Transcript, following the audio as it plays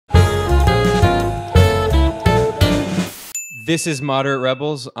This is Moderate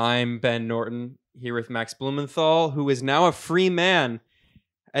Rebels. I'm Ben Norton here with Max Blumenthal, who is now a free man,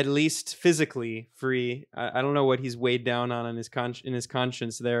 at least physically free. I don't know what he's weighed down on in his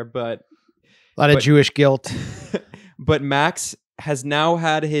conscience there, but a lot of Jewish guilt. But Max has now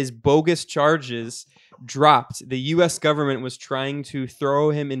had his bogus charges dropped. The U.S. government was trying to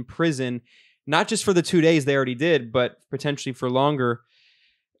throw him in prison, not just for the 2 days they already did, but potentially for longer.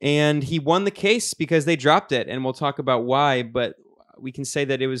 And he won the case because they dropped it, and we'll talk about why, but we can say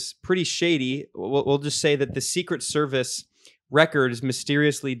that it was pretty shady. We'll just say that the Secret Service records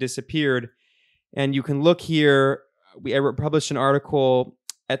mysteriously disappeared, and you can look here. I published an article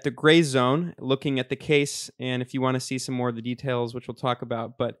at the Gray Zone looking at the case, and if you want to see some more of the details, which we'll talk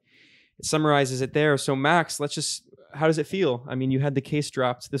about, but it summarizes it there. So Max, how does it feel? I mean, you had the case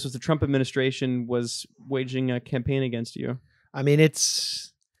dropped. This was the Trump administration was waging a campaign against you. I mean, it's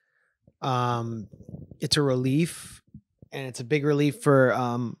a relief, and it's a big relief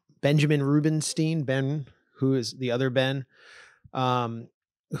for Benjamin Rubenstein, Ben, who is the other Ben,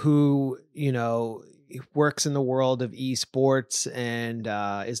 who, works in the world of esports and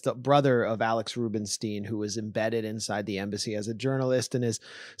is the brother of Alex Rubenstein, who was embedded inside the embassy as a journalist and is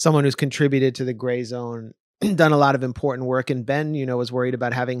someone who's contributed to the Gray Zone, done a lot of important work. And Ben, was worried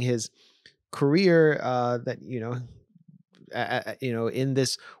about having his career in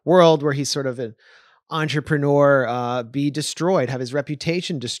this world where he's sort of an entrepreneur, be destroyed, have his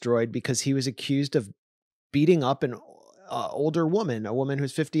reputation destroyed because he was accused of beating up an older woman, a woman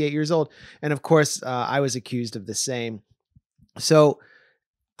who's 58 years old. And of course, I was accused of the same. So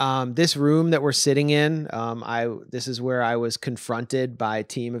this room that we're sitting in, this is where I was confronted by a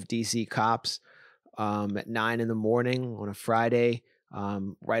team of DC cops at 9 a.m. on a Friday.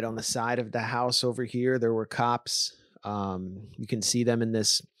 Right on the side of the house over here, there were cops. You can see them in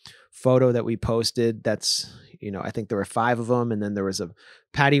this photo that we posted. That's, I think there were 5 of them. And then there was a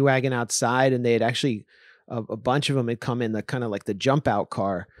paddy wagon outside, and they had actually, a bunch of them had come in the kind of like the jump out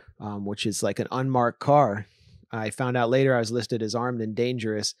car, which is like an unmarked car. I found out later I was listed as armed and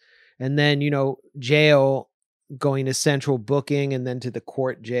dangerous. And then, jail, going to central booking and then to the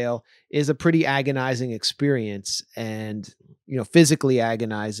court jail is a pretty agonizing experience, and, physically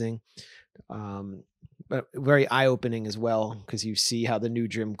agonizing. But very eye-opening as well, because you see how the new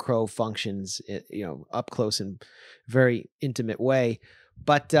Jim Crow functions, up close and very intimate way.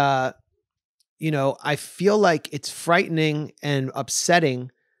 But, I feel like it's frightening and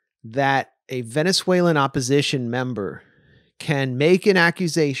upsetting that a Venezuelan opposition member can make an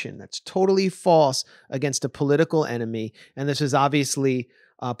accusation that's totally false against a political enemy. And this is obviously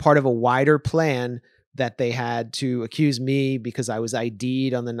part of a wider plan that they had to accuse me because I was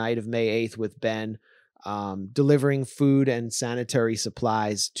ID'd on the night of May 8th with Ben, delivering food and sanitary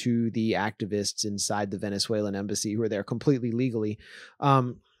supplies to the activists inside the Venezuelan embassy who are there completely legally,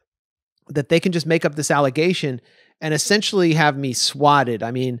 that they can just make up this allegation and essentially have me swatted.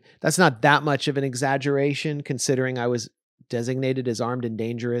 I mean, that's not that much of an exaggeration considering I was designated as armed and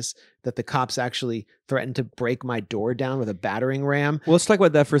dangerous, that the cops actually threatened to break my door down with a battering ram. Well, let's talk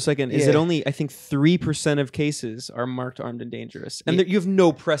about that for a second. Is it only, I think, 3% of cases are marked armed and dangerous? And you have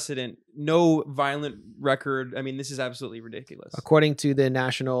no precedent, no violent record. I mean, this is absolutely ridiculous. According to the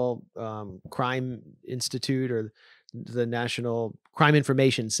National Crime Institute or the National Crime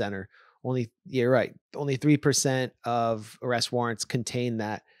Information Center, you're right, only 3% of arrest warrants contain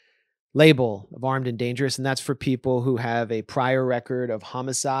that label of armed and dangerous, and that's for people who have a prior record of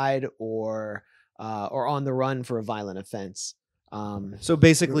homicide or on the run for a violent offense. So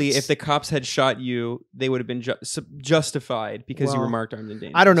basically, if the cops had shot you, they would have been justified because you were marked armed and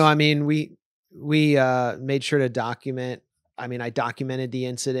dangerous. I don't know. I mean, we made sure to document. I mean, I documented the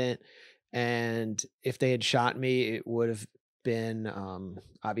incident, and if they had shot me, it would have been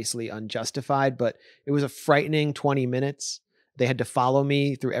obviously unjustified, but it was a frightening 20 minutes. They had to follow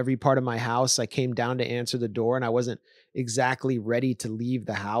me through every part of my house. I came down to answer the door, and I wasn't exactly ready to leave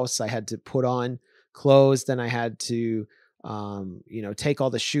the house. I had to put on clothes. Then I had to, take all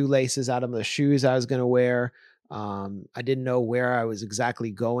the shoelaces out of the shoes I was going to wear. I didn't know where I was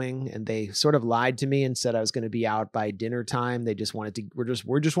exactly going, and they sort of lied to me and said I was going to be out by dinner time. They just wanted to,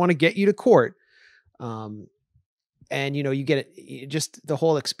 we just want to get you to court. And, you get it. Just the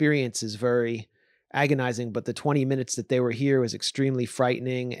whole experience is very agonizing, but the 20 minutes that they were here was extremely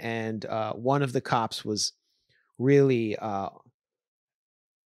frightening. And one of the cops was really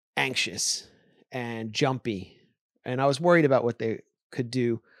anxious and jumpy, and I was worried about what they could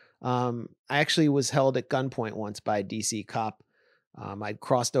do. I actually was held at gunpoint once by a DC cop. I'd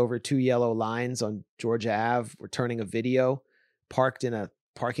crossed over 2 yellow lines on Georgia Ave, returning a video, parked in a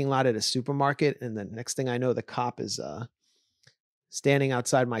parking lot at a supermarket, and the next thing I know, the cop is standing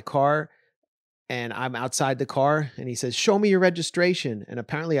outside my car, and I'm outside the car, and he says, "Show me your registration." And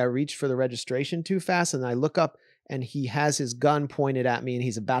apparently I reached for the registration too fast, and I look up and he has his gun pointed at me and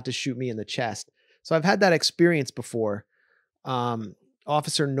he's about to shoot me in the chest. So I've had that experience before.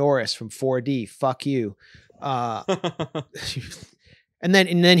 Officer Norris from 4D, fuck you. And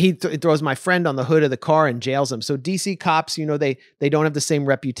then he throws my friend on the hood of the car and jails him. So DC cops, you know, they don't have the same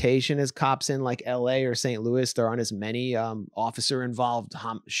reputation as cops in like LA or St. Louis. There aren't as many officer involved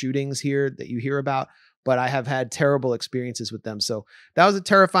shootings here that you hear about, but I have had terrible experiences with them. So that was a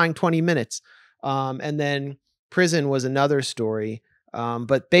terrifying 20 minutes. And then prison was another story.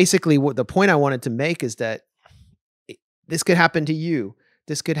 But basically what the point I wanted to make is that this could happen to you.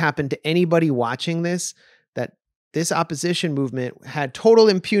 This could happen to anybody watching this, that this opposition movement had total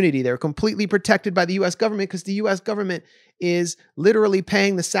impunity. They're completely protected by the U.S. government because the U.S. government is literally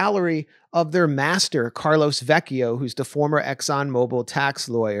paying the salary of their master, Carlos Vecchio, who's the former ExxonMobil tax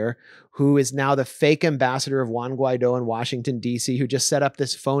lawyer, who is now the fake ambassador of Juan Guaido in Washington, D.C., who just set up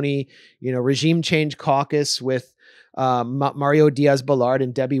this phony, you know, regime change caucus with Mario Diaz-Balart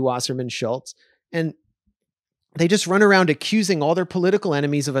and Debbie Wasserman Schultz. And they just run around accusing all their political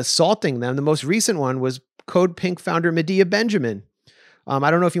enemies of assaulting them. The most recent one was Code Pink founder Medea Benjamin.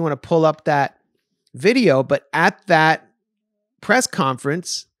 I don't know if you want to pull up that video, but at that press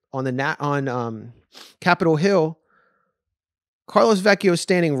conference on Capitol Hill, Carlos Vecchio is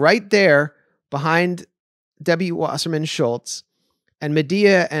standing right there behind Debbie Wasserman Schultz, and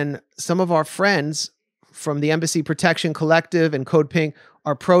Medea and some of our friends from the Embassy Protection Collective and Code Pink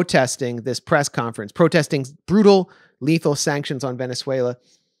are protesting this press conference, protesting brutal, lethal sanctions on Venezuela.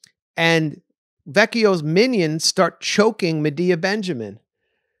 And Vecchio's minions start choking Medea Benjamin,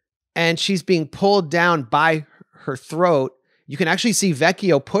 and she's being pulled down by her throat. You can actually see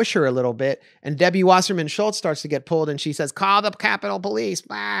Vecchio push her a little bit, and Debbie Wasserman Schultz starts to get pulled, and she says, "Call the Capitol Police."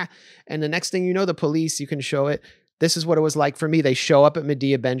 Ah. And the next thing you know, the police, you can show it. This is what it was like for me. They show up at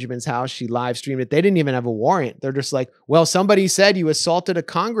Medea Benjamin's house. She live streamed it. They didn't even have a warrant. They're just like, "Well, somebody said you assaulted a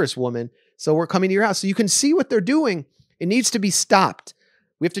congresswoman, so we're coming to your house." So you can see what they're doing. It needs to be stopped.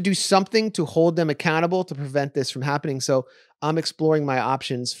 We have to do something to hold them accountable to prevent this from happening. So I'm exploring my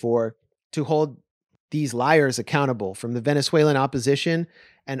options to hold these liars accountable, from the Venezuelan opposition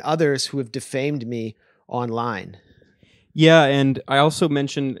and others who have defamed me online. Yeah, and I also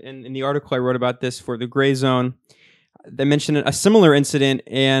mentioned in the article I wrote about this for the Gray Zone, they mentioned a similar incident,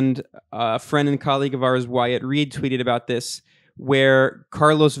 and a friend and colleague of ours, Wyatt Reed, tweeted about this, where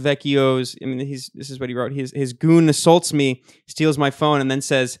Carlos Vecchio's, this is what he wrote, his goon assaults me, steals my phone, and then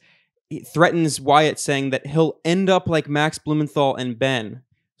he threatens Wyatt, saying that he'll end up like Max Blumenthal and Ben.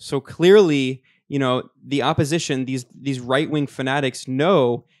 So clearly, you know, the opposition, these right-wing fanatics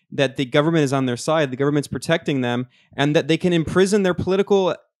know that the government is on their side, the government's protecting them, and that they can imprison their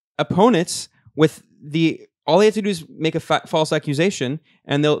political opponents with all they have to do is make a false accusation,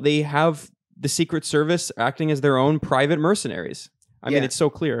 and they have the Secret Service acting as their own private mercenaries. I mean, it's so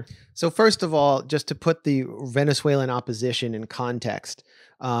clear. So first of all, just to put the Venezuelan opposition in context,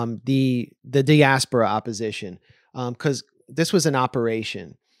 the diaspora opposition, because this was an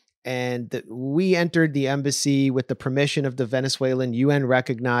operation. And we entered the embassy with the permission of the Venezuelan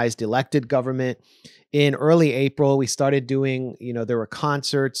UN-recognized elected government in early April. We started doing, there were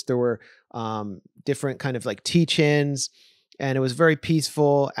concerts, there were different kind of like teach-ins, and it was very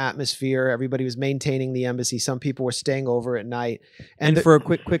peaceful atmosphere. Everybody was maintaining the embassy. Some people were staying over at night. And for a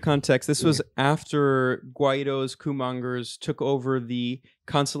quick context, this was after Guaido's coup-mongers took over the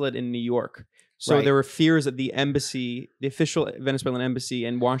consulate in New York. So there were fears that the embassy, the official Venezuelan embassy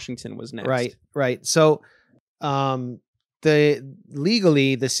in Washington, was next. Right. So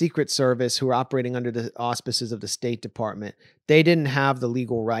legally, the Secret Service, who were operating under the auspices of the State Department, they didn't have the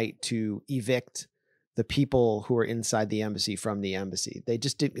legal right to evict the people who were inside the embassy from the embassy. They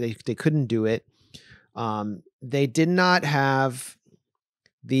just they couldn't do it. They did not have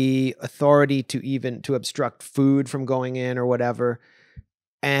the authority to obstruct food from going in or whatever.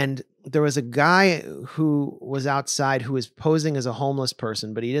 And there was a guy who was outside who was posing as a homeless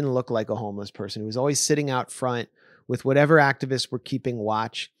person, but he didn't look like a homeless person. He was always sitting out front with whatever activists were keeping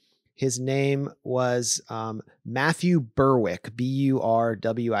watch. His name was Matthew Berwick,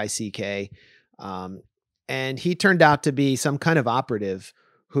 Burwick. And he turned out to be some kind of operative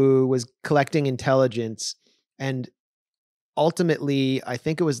who was collecting intelligence. And ultimately, I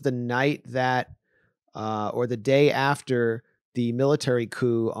think it was the night that, or the day after the military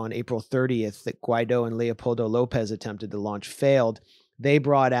coup on April 30th that Guaido and Leopoldo Lopez attempted to launch failed, they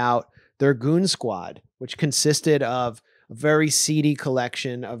brought out their goon squad, which consisted of very seedy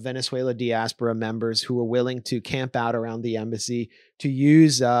collection of Venezuela diaspora members who were willing to camp out around the embassy, to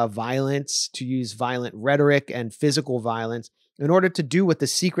use violence, to use violent rhetoric and physical violence in order to do what the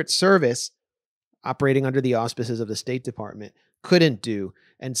Secret Service, operating under the auspices of the State Department, couldn't do.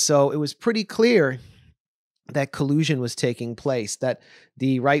 And so it was pretty clear that collusion was taking place, that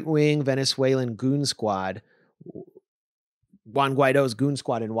the right-wing Venezuelan goon squad, Juan Guaido's goon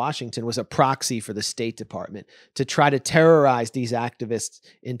squad in Washington, was a proxy for the State Department to try to terrorize these activists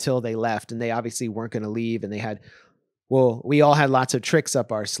until they left. And they obviously weren't going to leave. And they had, well, we all had lots of tricks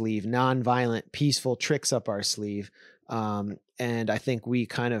up our sleeve, nonviolent, peaceful tricks up our sleeve. And I think we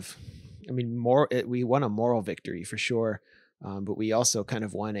kind of, I mean, we won a moral victory for sure. But we also kind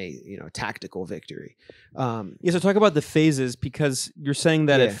of won a, tactical victory. So talk about the phases, because you're saying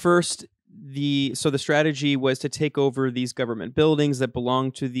that at first the strategy was to take over these government buildings that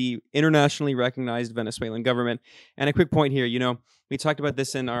belong to the internationally recognized Venezuelan government. And a quick point here, we talked about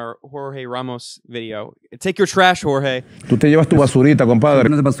this in our Jorge Ramos video. Take your trash, Jorge. Tú te llevas tu basurita, compadre.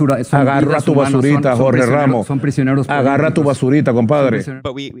 Agarra tu basurita, Jorge Ramos. Agarra tu basurita, compadre.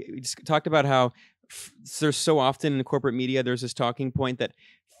 But we just talked about how there's so often in corporate media, there's this talking point that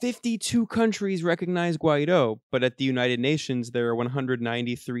 52 countries recognize Guaido, but at the United Nations, there are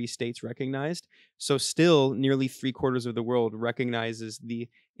 193 states recognized. So still nearly 3/4 of the world recognizes the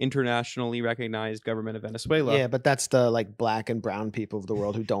internationally recognized government of Venezuela. Yeah, but that's the black and brown people of the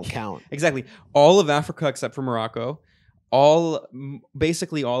world who don't count. Exactly. All of Africa except for Morocco,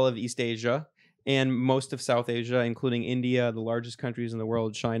 basically all of East Asia, and most of South Asia, including India, the largest countries in the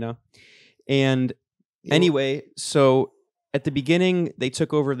world, China. And anyway, so at the beginning, they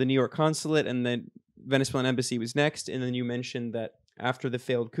took over the New York consulate, and the Venezuelan embassy was next. And then you mentioned that after the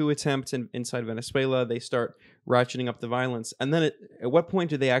failed coup attempt inside Venezuela, they start ratcheting up the violence. And then at what point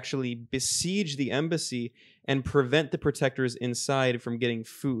do they actually besiege the embassy and prevent the protectors inside from getting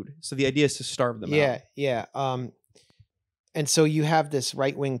food? So the idea is to starve them out. Yeah. And so you have this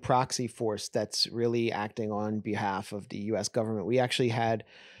right-wing proxy force that's really acting on behalf of the U.S. government. We actually had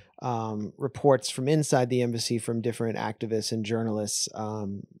reports from inside the embassy from different activists and journalists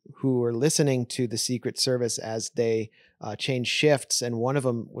who were listening to the Secret Service as they changed shifts. And one of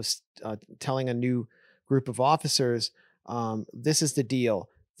them was telling a new group of officers, this is the deal.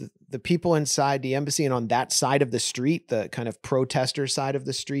 The people inside the embassy and on that side of the street, the kind of protester side of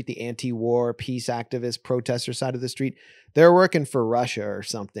the street, the anti-war peace activist protester side of the street, they're working for Russia or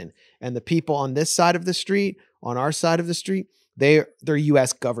something. And the people on this side of the street, on our side of the street, they're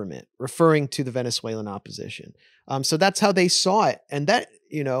U.S. government, referring to the Venezuelan opposition. So that's how they saw it. And that,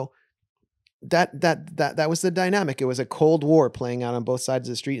 that was the dynamic. It was a Cold War playing out on both sides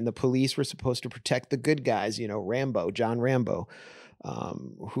of the street, and the police were supposed to protect the good guys, Rambo, John Rambo,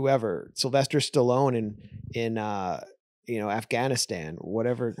 whoever, Sylvester Stallone in Afghanistan,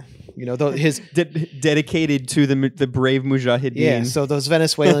 whatever, his dedicated to the brave Mujahideen. Yeah. So those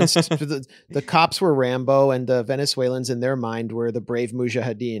Venezuelans, the cops were Rambo, and the Venezuelans in their mind were the brave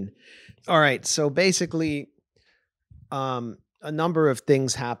Mujahideen. All right. So basically, a number of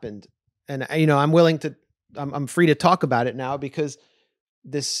things happened, and I'm free to talk about it now because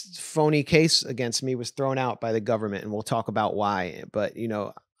this phony case against me was thrown out by the government, and we'll talk about why. But,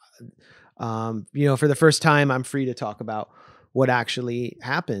 for the first time, I'm free to talk about what actually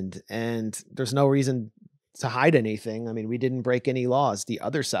happened, and there's no reason to hide anything. I mean, we didn't break any laws. The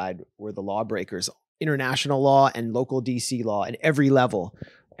other side were the lawbreakers, international law and local DC law at every level.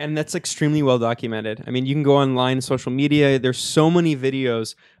 And that's extremely well documented. I mean, you can go online, social media. There's so many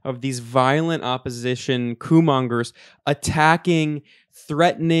videos of these violent opposition coup-mongers attacking,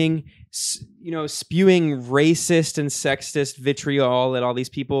 threatening, spewing racist and sexist vitriol at all these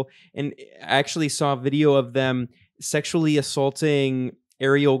people. And I actually saw a video of them sexually assaulting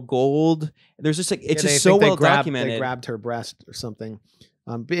Ariel Gold. There's just it's just so well documented. They grabbed her breast or something.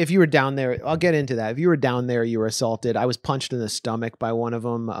 But if you were down there, I'll get into that. If you were down there, you were assaulted. I was punched in the stomach by one of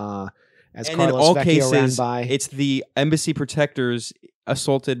them. As and Carlos in all Vecchio cases, ran by. It's the embassy protectors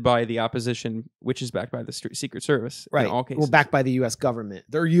assaulted by the opposition, which is backed by the Secret Service. Right. In all cases. Well, backed by the U.S. government.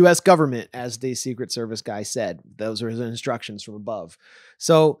 They're U.S. government, as the Secret Service guy said. Those are his instructions from above.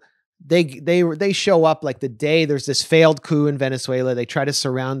 So they show up like the day there's this failed coup in Venezuela. They try to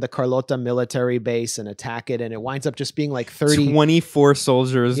surround the Carlota military base and attack it, and it winds up just being like 24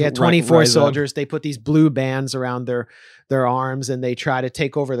 soldiers. Yeah, 24 soldiers. They put these blue bands around their arms, and they try to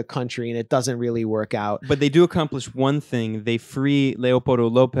take over the country, and it doesn't really work out. But they do accomplish one thing. They free Leopoldo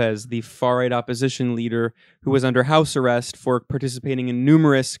Lopez, the far-right opposition leader who was under house arrest for participating in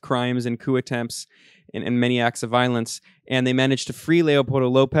numerous crimes and coup attempts and many acts of violence. And they managed to free Leopoldo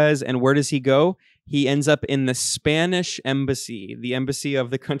Lopez. And where does he go? he ends up in the Spanish embassy, the embassy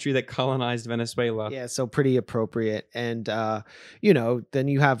of the country that colonized Venezuela. Yeah, so pretty appropriate. And, then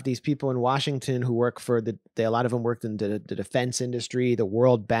you have these people in Washington who work for a lot of them worked in the defense industry, the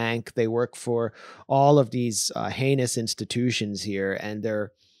World Bank. They work for all of these heinous institutions here. And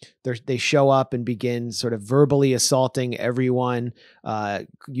they show up and begin sort of verbally assaulting everyone,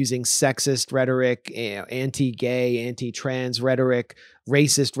 using sexist rhetoric, anti-gay, anti-trans rhetoric,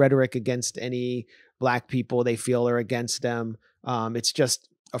 racist rhetoric against any Black people they feel are against them. It's just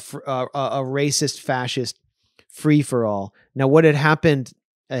a racist, fascist free-for-all. Now, what had happened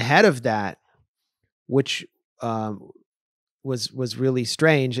ahead of that, which was really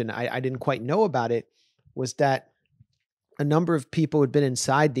strange, and I didn't quite know about it, was that a number of people who had been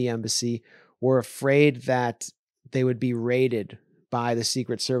inside the embassy were afraid that they would be raided by the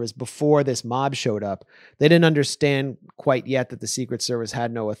Secret Service before this mob showed up. They didn't understand quite yet that the Secret Service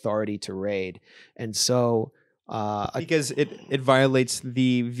had no authority to raid. And so... because it violates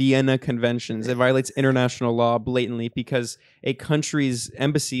the Vienna Conventions. It violates international law blatantly because a country's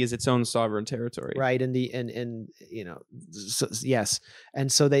embassy is its own sovereign territory. Right. Yes.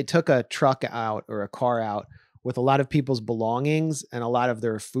 And so they took a truck out or a car out with a lot of people's belongings and a lot of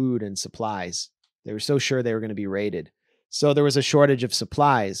their food and supplies. They were so sure they were going to be raided. So there was a shortage of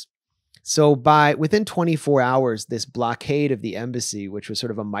supplies. So within 24 hours, this blockade of the embassy, which was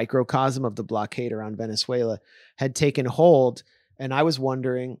sort of a microcosm of the blockade around Venezuela, had taken hold. And I was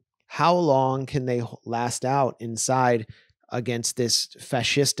wondering, how long can they last out inside against this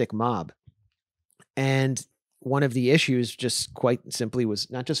fascistic mob? And one of the issues just quite simply was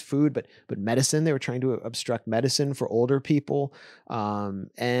not just food, but medicine. They were trying to obstruct medicine for older people,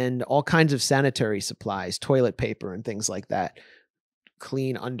 and all kinds of sanitary supplies, toilet paper and things like that,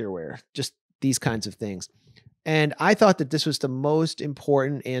 clean underwear, just these kinds of things. And I thought that this was the most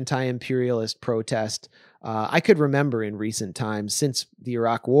important anti-imperialist protest I could remember in recent times since the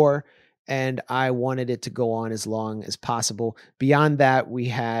Iraq War, and I wanted it to go on as long as possible. Beyond that, we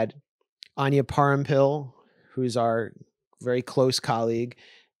had Anya Parampil, who's our very close colleague,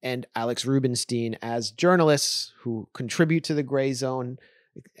 and Alex Rubinstein as journalists who contribute to the Gray Zone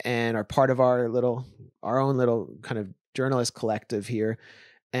and are part of our own little kind of journalist collective here.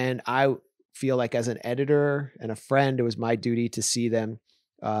 And I feel like as an editor and a friend, it was my duty to see them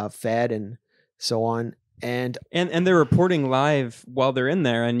fed and so on. And they're reporting live while they're in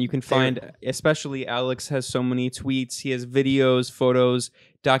there, and you can find, especially Alex has so many tweets. He has videos, photos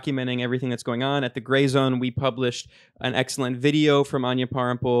documenting everything that's going on. At the Gray Zone, we published an excellent video from Anya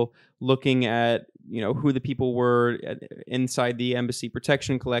Parampil looking at who the people were inside the Embassy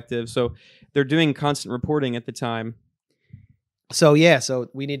Protection Collective. So they're doing constant reporting at the time. So yeah, so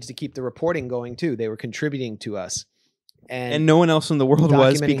we needed to keep the reporting going too. They were contributing to us. And no one else in the world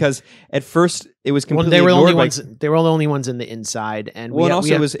was, because at first it was completely they were ignored. They were the only ones in the inside, and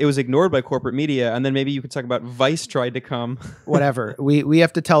it was ignored by corporate media. And then maybe you could talk about Vice tried to come. Whatever. We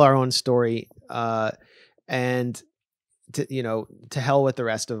have to tell our own story, and to hell with the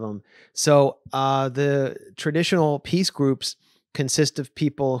rest of them. So the traditional peace groups consist of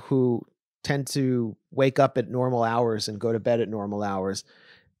people who tend to wake up at normal hours and go to bed at normal hours.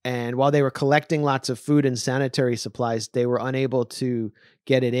 And while they were collecting lots of food and sanitary supplies, they were unable to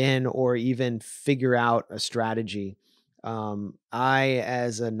get it in or even figure out a strategy. I,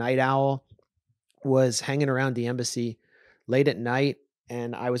 as a night owl, was hanging around the embassy late at night,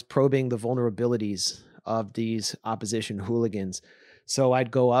 and I was probing the vulnerabilities of these opposition hooligans. So I'd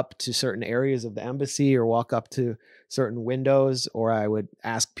go up to certain areas of the embassy or walk up to certain windows, or I would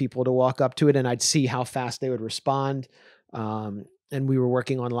ask people to walk up to it, and I'd see how fast they would respond. And we were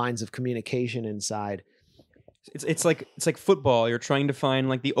working on lines of communication inside. It's like football. You're trying to find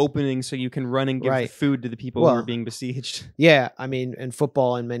like the opening so you can run and give food to the people who are being besieged. Yeah, I mean, in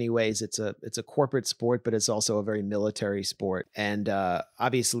football, in many ways, it's a corporate sport, but it's also a very military sport. And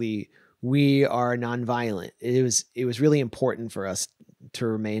obviously, we are nonviolent. It was really important for us to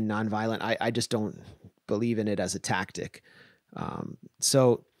remain nonviolent. I just don't believe in it as a tactic.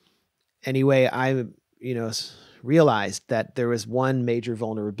 So anyway, I realized that there was one major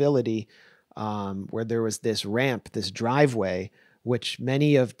vulnerability where there was this ramp, this driveway, which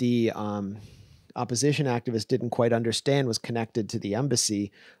many of the opposition activists didn't quite understand was connected to the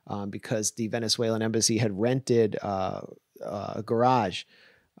embassy, because the Venezuelan embassy had rented a garage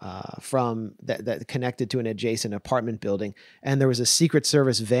from that connected to an adjacent apartment building. And there was a Secret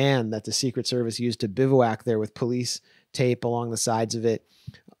Service van that the Secret Service used to bivouac there with police tape along the sides of it.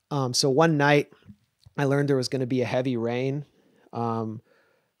 So one night, I learned there was going to be a heavy rain.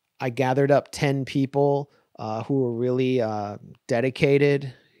 I gathered up 10 people who were really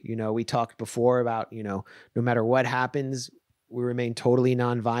dedicated, You know, we talked before about, you know, no matter what happens, we remain totally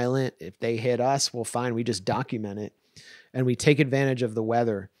nonviolent. If they hit us, well, fine. We just document it and we take advantage of the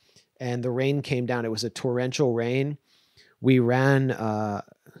weather. And the rain came down. It was a torrential rain. We ran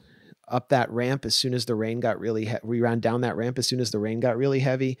up that ramp as soon as the rain got really we ran down that ramp as soon as the rain got really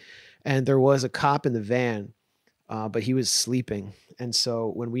heavy. And there was a cop in the van, but he was sleeping. And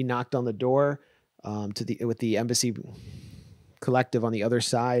so when we knocked on the door with the embassy collective on the other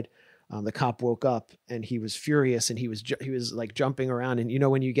side, the cop woke up and he was furious and he was like jumping around. And you know,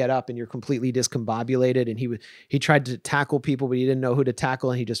 when you get up and you're completely discombobulated, and he tried to tackle people, but he didn't know who to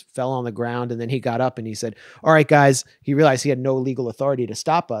tackle, and he just fell on the ground. And then he got up and he said, all right, guys, he realized he had no legal authority to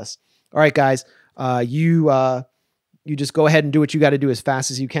stop us. All right, guys, you just go ahead and do what you got to do as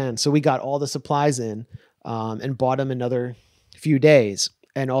fast as you can. So we got all the supplies in and bought them another few days,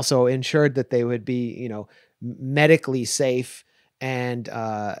 and also ensured that they would be, you know, medically safe and,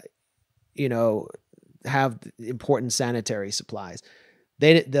 you know, have important sanitary supplies.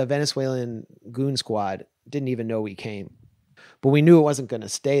 The Venezuelan goon squad didn't even know we came, but we knew it wasn't going to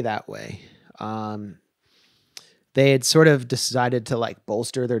stay that way. They had sort of decided to like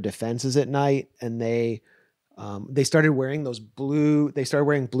bolster their defenses at night, and they started wearing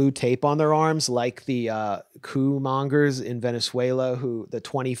blue tape on their arms, like the coup-mongers in Venezuela, the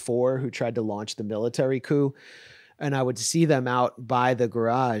 24 who tried to launch the military coup. And I would see them out by the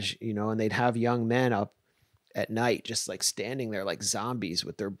garage, you know, and they'd have young men up at night, just like standing there like zombies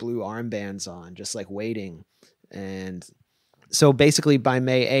with their blue armbands on, just like waiting. And so basically by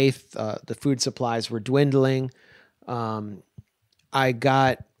May 8th, the food supplies were dwindling. I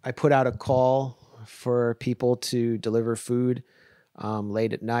put out a call for people to deliver food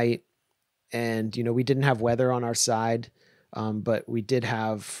late at night. And, you know, we didn't have weather on our side, but we did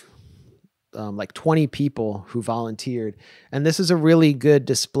have like 20 people who volunteered. And this is a really good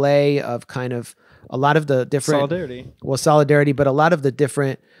display of kind of a lot of the different solidarity, but a lot of the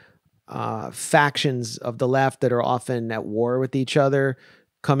different factions of the left that are often at war with each other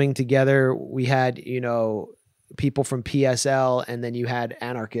coming together. We had, you know, people from PSL, and then you had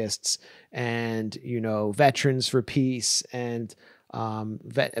anarchists and, you know, veterans for peace and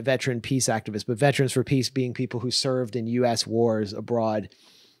veteran peace activists, but veterans for peace being people who served in U.S. wars abroad,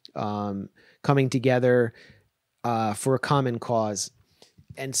 coming together for a common cause.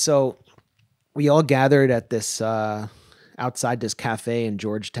 And so we all gathered at this outside this cafe in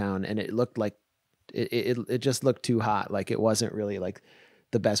Georgetown, and it looked like it just looked too hot. Like it wasn't really like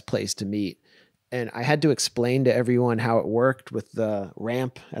the best place to meet. And I had to explain to everyone how it worked with the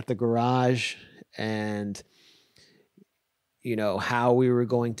ramp at the garage and, you know, how we were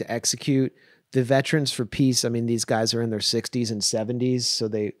going to execute. The Veterans for Peace, I mean, these guys are in their 60s and 70s, so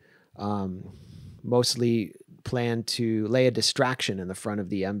they mostly plan to lay a distraction in the front of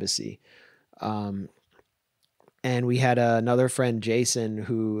the embassy. And we had another friend, Jason,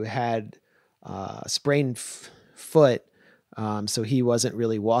 who had a sprained foot, so he wasn't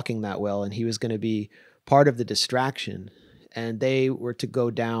really walking that well, and he was going to be part of the distraction. And they were to go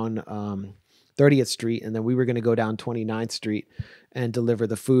down 30th Street, and then we were going to go down 29th Street and deliver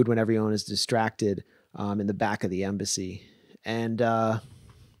the food when everyone is distracted in the back of the embassy. And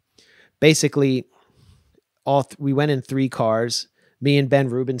basically, we went in 3 cars, me and Ben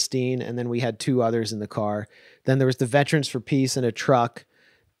Rubenstein, and then we had 2 others in the car. Then there was the Veterans for Peace in a truck,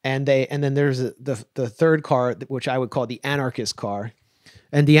 and then there's the third car, which I would call the anarchist car.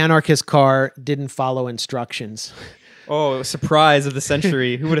 And the anarchist car didn't follow instructions. Oh, surprise of the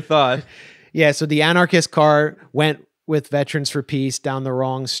century. Who would have thought? Yeah, so the anarchist car went with Veterans for Peace down the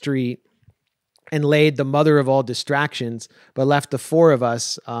wrong street and laid the mother of all distractions, but left the 4 of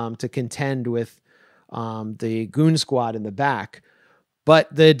us to contend with the goon squad in the back.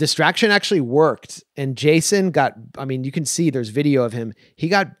 But the distraction actually worked, and Jason got, I mean, you can see there's video of him. He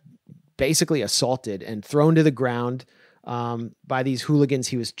got basically assaulted and thrown to the ground by these hooligans.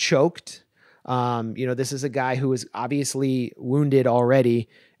 He was choked. You know, this is a guy who was obviously wounded already,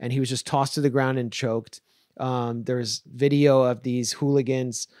 and he was just tossed to the ground and choked. There's video of these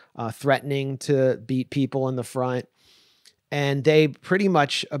hooligans threatening to beat people in the front, and they pretty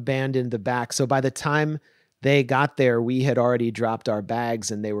much abandoned the back. So by the time they got there, we had already dropped our bags,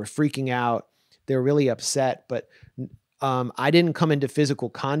 and they were freaking out. They were really upset, but I didn't come into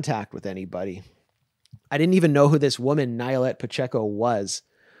physical contact with anybody. I didn't even know who this woman, Nayelette Pacheco, was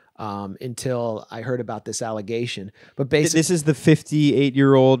until I heard about this allegation. But basically, this is the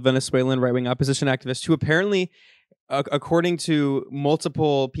 58-year-old Venezuelan right-wing opposition activist who apparently, according to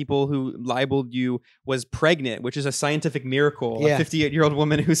multiple people who libeled you, was pregnant, which is a scientific miracle. Yeah. A 58-year-old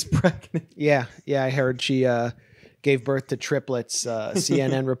woman who's pregnant. Yeah, I heard she gave birth to triplets.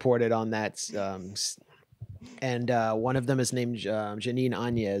 CNN reported on that. And one of them is named Janine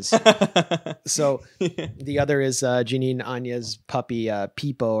Áñez. So the other is Janine Áñez's puppy,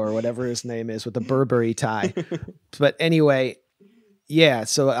 Pipo, or whatever his name is, with the Burberry tie. But anyway, yeah,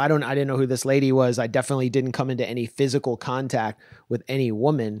 so I didn't know who this lady was. I definitely didn't come into any physical contact with any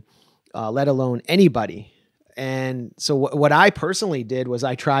woman, let alone anybody. And so what I personally did was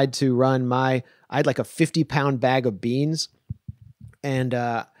I tried to run I had like a 50-pound bag of beans, and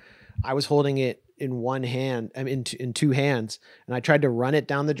I was holding it in one hand, I mean, in two hands, and I tried to run it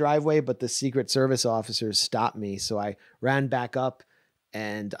down the driveway, but the Secret Service officers stopped me. So I ran back up,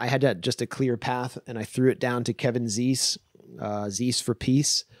 and I had just a clear path, and I threw it down to Kevin Zeese, Zeese for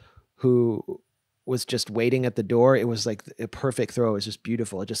Peace, who was just waiting at the door. It was like a perfect throw. It was just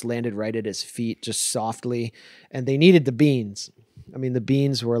beautiful. It just landed right at his feet, just softly. And they needed the beans. I mean, the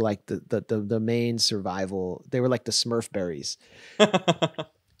beans were like the main survival. They were like the Smurf berries.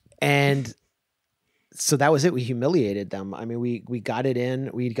 And so that was it. We humiliated them. I mean, we got it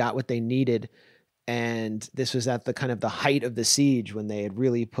in. We got what they needed. And this was at the kind of the height of the siege, when they had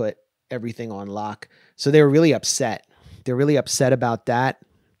really put everything on lock. So they were really upset. They're really upset about that.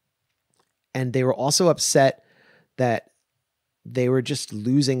 And they were also upset that they were just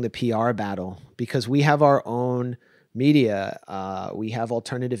losing the PR battle, because we have our own media. We have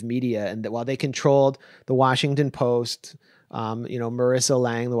alternative media. And that while they controlled the Washington Post, Marissa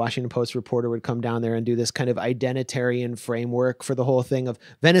Lang, the Washington Post reporter, would come down there and do this kind of identitarian framework for the whole thing of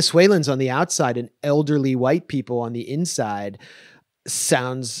Venezuelans on the outside and elderly white people on the inside.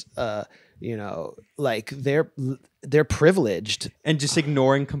 Sounds, like they're privileged, and just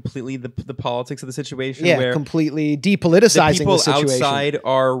ignoring completely the politics of the situation. Yeah, where completely depoliticizing the situation. People outside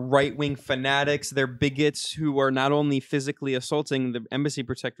are right-wing fanatics. They're bigots who are not only physically assaulting the embassy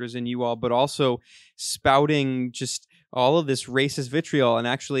protectors in you all, but also spouting just all of this racist vitriol. And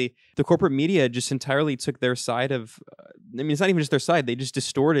actually, the corporate media just entirely took their side of, it's not even just their side. They just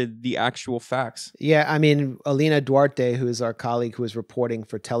distorted the actual facts. Yeah, I mean, Alina Duarte, who is our colleague who was reporting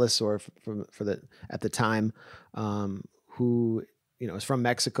for Telesur at the time, who is from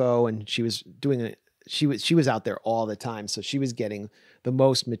Mexico, and she was she was out there all the time, so she was getting the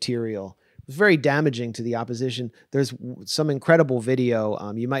most material. It was very damaging to the opposition. There's some incredible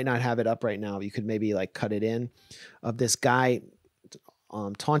video. You might not have it up right now. You could maybe like cut it in, of this guy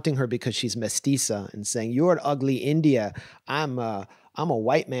taunting her because she's mestiza and saying, "You're an ugly India. I'm a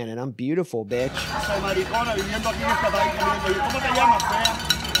white man and I'm beautiful, bitch."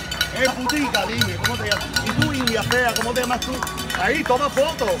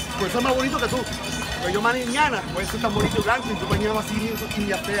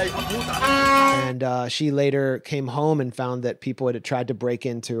 And she later came home and found that people had tried to break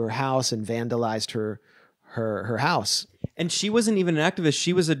into her house and vandalized her house. And she wasn't even an activist.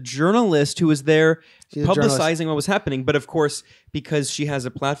 She was a journalist who was there publicizing what was happening. But of course, because she has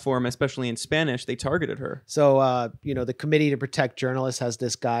a platform, especially in Spanish, they targeted her. So, the Committee to Protect Journalists has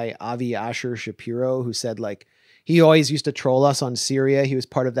this guy, Avi Asher Shapiro, who said, like, he always used to troll us on Syria. He was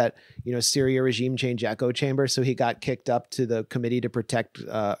part of that, Syria regime change echo chamber. So he got kicked up to the Committee to Protect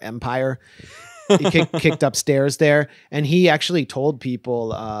Empire. He kicked upstairs there. And he actually told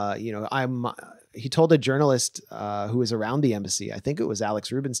people, he told a journalist who was around the embassy, I think it was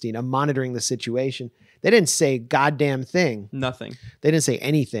Alex Rubinstein, I'm monitoring the situation. They didn't say goddamn thing. Nothing. They didn't say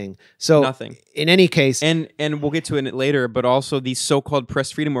anything. So nothing. In any case. And we'll get to it later, but also these so-called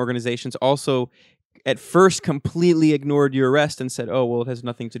press freedom organizations also at first completely ignored your arrest and said, oh, well, it has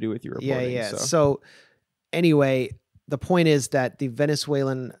nothing to do with your reporting. Yeah. So anyway, the point is that the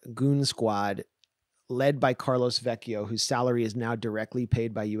Venezuelan goon squad, led by Carlos Vecchio, whose salary is now directly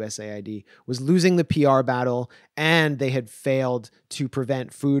paid by USAID, was losing the PR battle, and they had failed to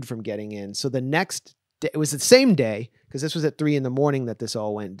prevent food from getting in. So the next day, it was the same day, because this was at 3 a.m. that this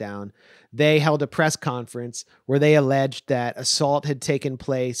all went down. They held a press conference where they alleged that assault had taken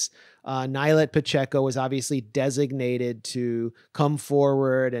place. Nailet Pacheco was obviously designated to come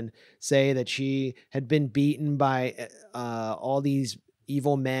forward and say that she had been beaten by all these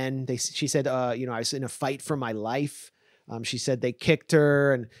evil men. She said, I was in a fight for my life. She said they kicked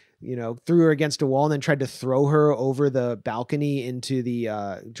her and, threw her against a wall and then tried to throw her over the balcony into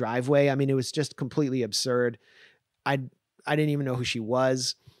the driveway. I mean, it was just completely absurd. I didn't even know who she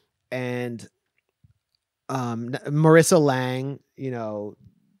was. And Marissa Lang, the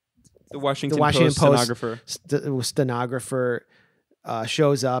Washington Post stenographer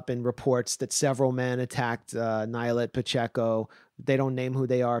shows up and reports that several men attacked Nailet Pacheco. They don't name who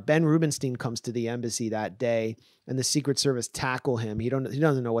they are. Ben Rubenstein comes to the embassy that day, and the Secret Service tackle him. He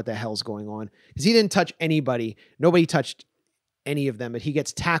doesn't know what the hell's going on because he didn't touch anybody. Nobody touched any of them, but he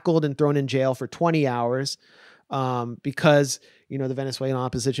gets tackled and thrown in jail for 20 hours because, you know, the Venezuelan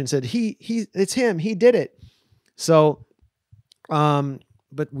opposition said it's him. He did it. So,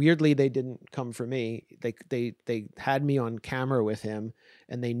 but weirdly, they didn't come for me. They had me on camera with him,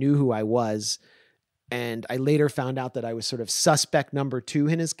 and they knew who I was. And I later found out that I was sort of suspect number 2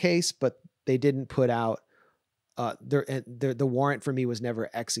 in his case, but they didn't put out the warrant for me was never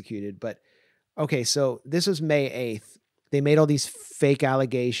executed. But okay, so this was May 8th. They made all these fake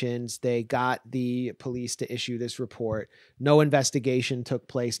allegations. They got the police to issue this report. No investigation took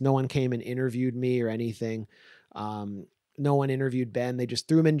place. No one came and interviewed me or anything. No one interviewed Ben. They just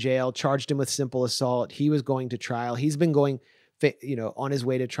threw him in jail, charged him with simple assault. He was going to trial. He's been going, you know, on his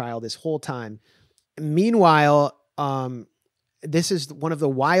way to trial this whole time. Meanwhile, this is one of the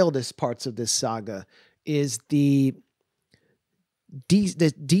wildest parts of this saga is the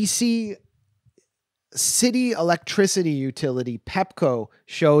DC city electricity utility, Pepco,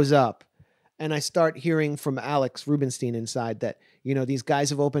 shows up. And I start hearing from Alex Rubenstein inside that, you know, these guys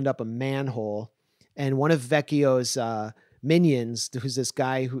have opened up a manhole, and one of Vecchio's minions, who's this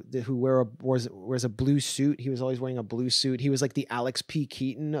guy who wears a blue suit. He was always wearing a blue suit. He was like the Alex P.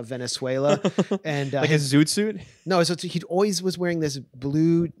 Keaton of Venezuela. And like a zoot suit? No, so he always was wearing this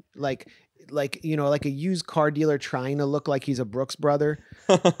blue, like, you know, like a used car dealer trying to look like he's a Brooks brother.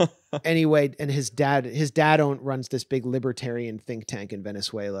 Anyway, and his dad runs this big libertarian think tank in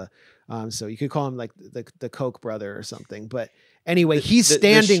Venezuela. So you could call him like the Koch brother or something. But anyway, he's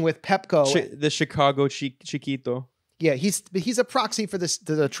standing with Pepco. The Chicago Chiquito. Yeah, he's a proxy for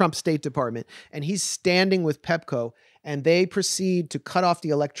the Trump State Department, and he's standing with Pepco, and they proceed to cut off the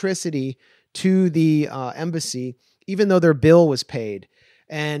electricity to the embassy, even though their bill was paid.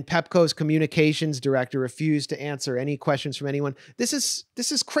 And Pepco's communications director refused to answer any questions from anyone. This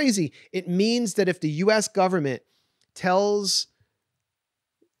is crazy. It means that if the U.S. government tells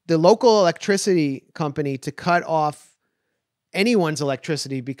the local electricity company to cut off anyone's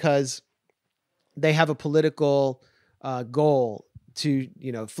electricity because they have a political goal to,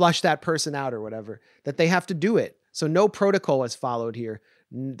 you know, flush that person out or whatever, that they have to do it. So no protocol was followed here.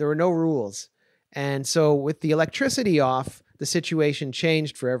 There were no rules. And so with the electricity off, the situation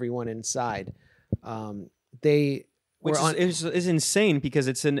changed for everyone inside. Which is insane because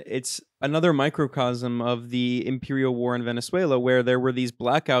it's another microcosm of the imperial war in Venezuela, where there were these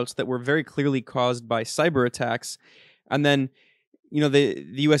blackouts that were very clearly caused by cyber attacks. And then, you know, the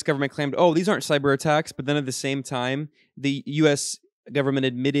U.S. government claimed, oh, these aren't cyber attacks. But then at the same time, the U.S. government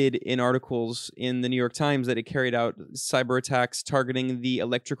admitted in articles in the New York Times that it carried out cyber attacks targeting the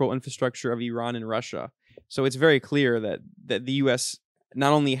electrical infrastructure of Iran and Russia. So it's very clear that the U.S.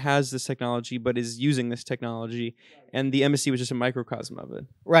 not only has this technology, but is using this technology. And the embassy was just a microcosm of it.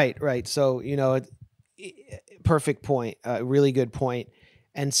 Right. So, you know, perfect point, really good point.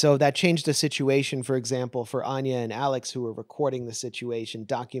 And so that changed the situation, for example, for Anya and Alex, who were recording the situation,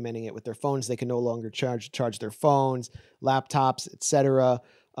 documenting it with their phones. They can no longer charge their phones, laptops, etc.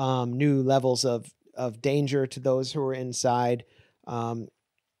 New levels of danger to those who were inside.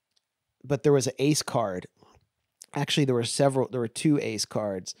 But there was an ace card. Actually, there were 2 ace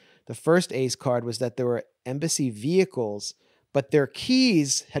cards. The first ace card was that there were embassy vehicles, but their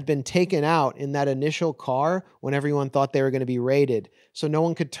keys had been taken out in that initial car when everyone thought they were going to be raided. So no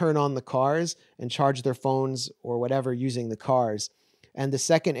one could turn on the cars and charge their phones or whatever using the cars. And the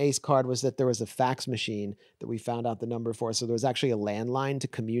second ace card was that there was a fax machine that we found out the number for. So there was actually a landline to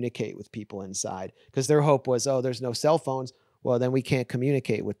communicate with people inside, because their hope was, oh, there's no cell phones. Well, then we can't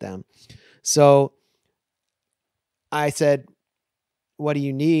communicate with them. So I said, what do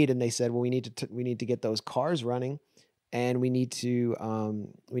you need? And they said, well, we need to get those cars running, and we need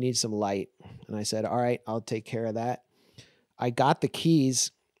some light. And I said, all right, I'll take care of that. I got the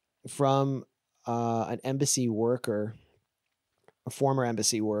keys from an embassy worker, a former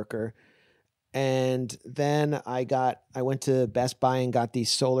embassy worker. And then I went to Best Buy and got these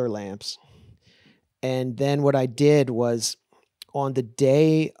solar lamps. And then what I did was, on the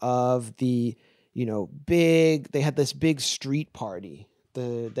day of the, you know, they had this big street party.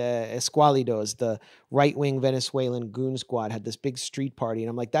 The Escualidos, the right-wing Venezuelan goon squad, had this big street party. And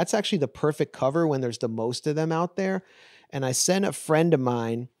I'm like, that's actually the perfect cover when there's the most of them out there. And I sent a friend of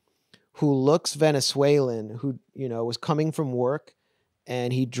mine who looks Venezuelan, who, you know, was coming from work,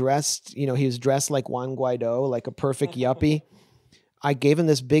 and he was dressed like Juan Guaido, like a perfect yuppie. I gave him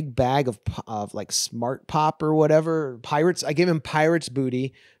this big bag of like Smart Pop or whatever, Pirates. I gave him Pirates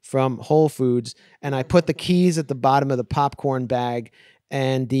booty from Whole Foods, and I put the keys at the bottom of the popcorn bag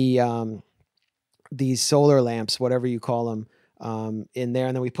and these solar lamps, whatever you call them, in there.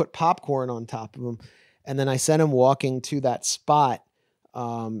 And then we put popcorn on top of them. And then I sent him walking to that spot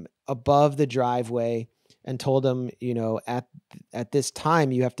above the driveway and told him, you know, at this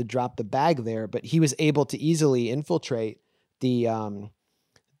time you have to drop the bag there. But he was able to easily infiltrate the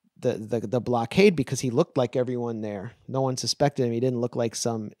blockade because he looked like everyone there. No one suspected him. He didn't look like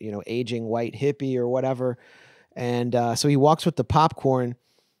some, you know, aging white hippie or whatever. And so he walks with the popcorn,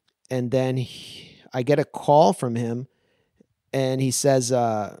 and then I get a call from him, and he says,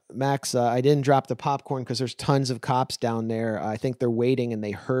 Max, I didn't drop the popcorn because there's tons of cops down there. I think they're waiting, and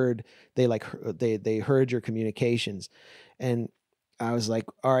they heard your communications. And I was like,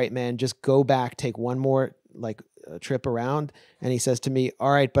 all right, man, just go back, take one more trip around. And he says to me,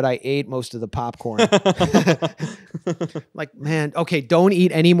 all right, but I ate most of the popcorn. Like, man, okay, don't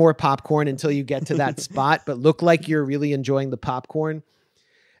eat any more popcorn until you get to that spot, but look like you're really enjoying the popcorn.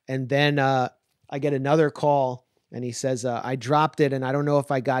 And then I get another call, and he says, I dropped it, and I don't know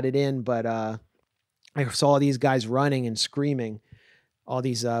if I got it in, but I saw these guys running and screaming, all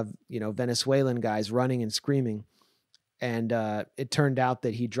these Venezuelan guys running and screaming. And it turned out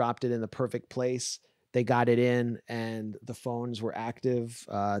that he dropped it in the perfect place. They got it in, and the phones were active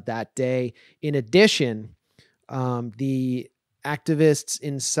that day. In addition, the activists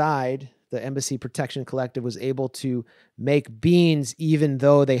inside the Embassy Protection Collective was able to make beans even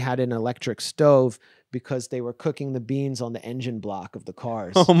though they had an electric stove, because they were cooking the beans on the engine block of the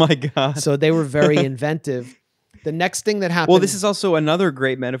cars. Oh my God. So they were very inventive. The next thing that happened... Well, this is also another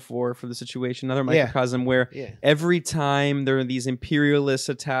great metaphor for the situation, another microcosm where every time there are these imperialist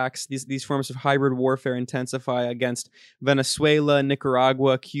attacks, these forms of hybrid warfare intensify against Venezuela,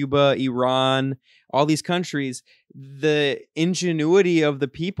 Nicaragua, Cuba, Iran, all these countries, the ingenuity of the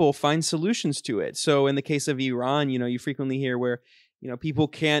people finds solutions to it. So in the case of Iran, you frequently hear where, people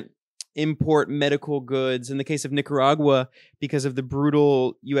can't import medical goods. In the case of Nicaragua, because of the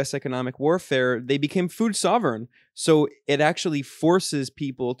brutal U.S. economic warfare, they became food sovereign. So it actually forces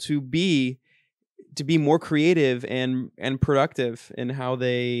people to be more creative and productive in how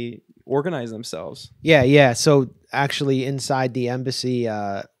they organize themselves. Yeah. So actually inside the embassy,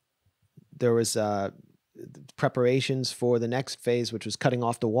 there was preparations for the next phase, which was cutting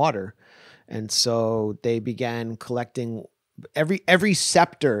off the water. And so they began collecting every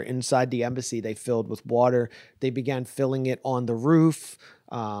scepter inside the embassy they filled with water. They began filling it on the roof.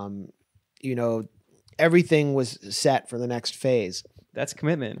 Everything was set for the next phase. That's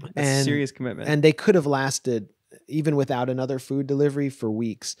commitment. That's serious commitment. And they could have lasted, even without another food delivery, for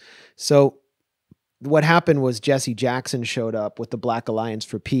weeks. So what happened was Jesse Jackson showed up with the Black Alliance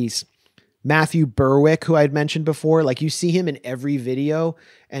for Peace. Matthew Berwick, who I'd mentioned before, like you see him in every video,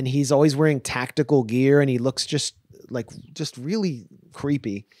 and he's always wearing tactical gear, and he looks just really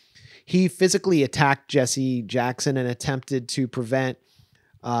creepy. He physically attacked Jesse Jackson and attempted to prevent,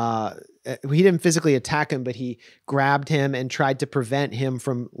 he didn't physically attack him, but he grabbed him and tried to prevent him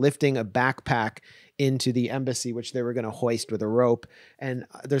from lifting a backpack into the embassy, which they were going to hoist with a rope. And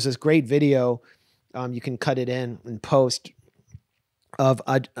there's this great video, you can cut it in and post, of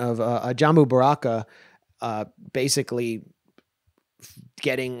Ajamu Baraka basically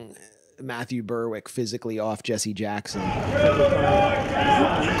getting Matthew Berwick physically off Jesse Jackson.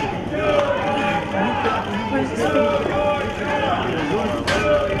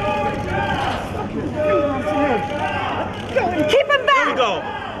 Keep him back!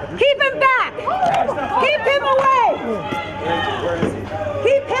 Keep him back! Keep him away! Where is he?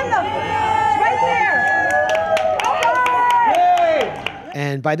 Keep him right there!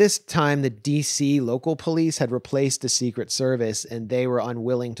 And by this time, the DC local police had replaced the Secret Service, and they were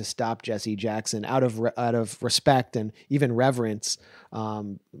unwilling to stop Jesse Jackson out of respect and even reverence.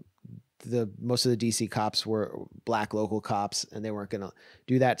 Most of the DC cops were black local cops, and they weren't going to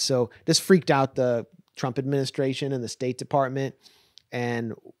do that. So this freaked out the Trump administration and the State Department.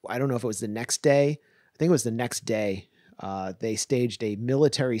 And I don't know if it was the next day. I think it was the next day. They staged a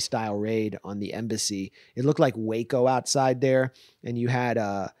military-style raid on the embassy. It looked like Waco outside there, and you had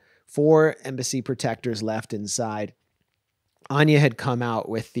 4 embassy protectors left inside. Anya had come out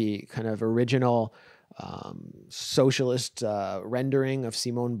with the kind of original socialist rendering of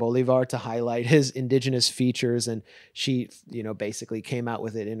Simón Bolívar to highlight his indigenous features, and she, basically came out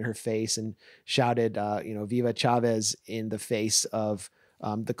with it in her face and shouted, "Viva Chavez" in the face of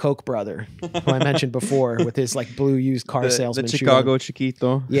the Koch brother, who I mentioned before, with his blue used car salesman. The Chicago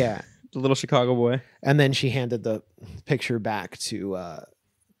Chiquito. Yeah. The little Chicago boy. And then she handed the picture back to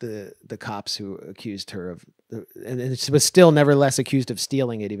the cops who accused her of, and it was still nevertheless accused of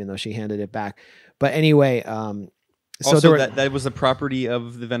stealing it, even though she handed it back. But anyway, so also that was the property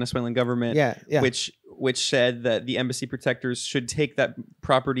of the Venezuelan government, which said that the embassy protectors should take that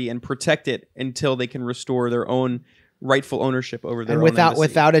property and protect it until they can restore their own rightful ownership over their own embassy.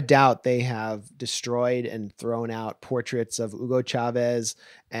 Without a doubt, they have destroyed and thrown out portraits of Hugo Chavez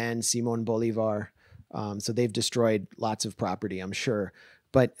and Simon Bolivar. So they've destroyed lots of property, I'm sure.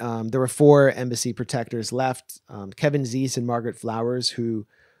 But there were 4 embassy protectors left. Kevin Zeese and Margaret Flowers, who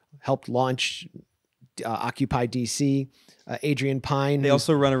helped launch Occupy DC. Adrian Pine. They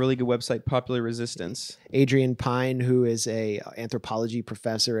also run a really good website, Popular Resistance. Adrian Pine, who is a anthropology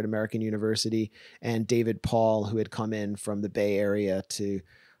professor at American University, and David Paul, who had come in from the Bay Area to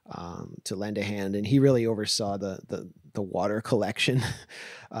lend a hand, and he really oversaw the water collection.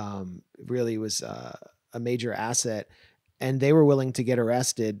 Really was a major asset, and they were willing to get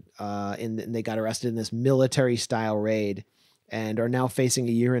arrested. And they got arrested in this military-style raid, and are now facing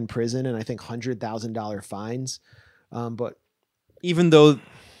a year in prison and I think $100,000 fines. But even though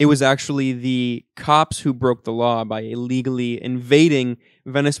it was actually the cops who broke the law by illegally invading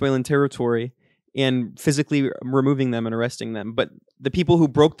Venezuelan territory and physically removing them and arresting them, but the people who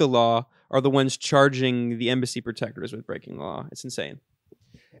broke the law are the ones charging the embassy protectors with breaking the law. It's insane.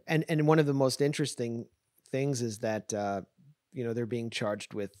 And one of the most interesting things is that they're being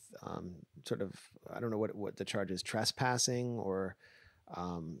charged with sort of, I don't know what the charge is, trespassing or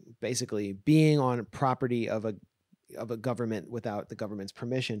basically being on property of a government without the government's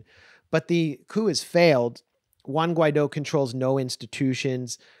permission. But the coup has failed. Juan Guaido controls no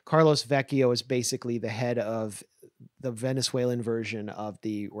institutions. Carlos Vecchio is basically the head of the Venezuelan version of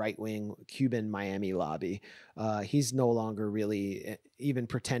the right-wing Cuban Miami lobby. He's no longer really even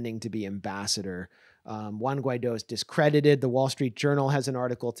pretending to be ambassador. Juan Guaido is discredited. The Wall Street Journal has an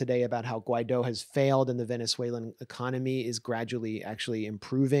article today about how Guaido has failed and the Venezuelan economy is gradually actually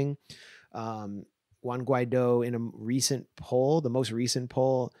improving. Juan Guaido, in a recent poll, the most recent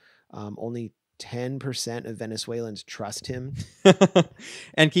poll, only 10% of Venezuelans trust him.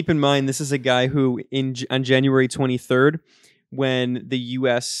 And keep in mind, this is a guy who on January 23rd, when the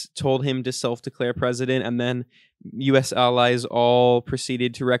U.S. told him to self-declare president, and then U.S. allies all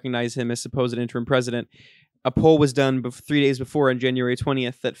proceeded to recognize him as supposed interim president, a poll was done 3 days before on January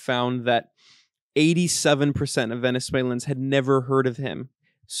 20th that found that 87% of Venezuelans had never heard of him.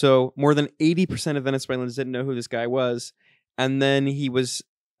 So more than 80% of Venezuelans didn't know who this guy was. And then he was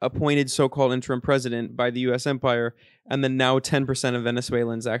appointed so-called interim president by the U.S. empire, and then now 10% of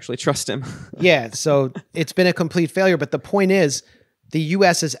Venezuelans actually trust him. Yeah, so it's been a complete failure. But the point is, the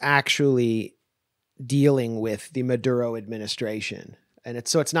U.S. is actually dealing with the Maduro administration. And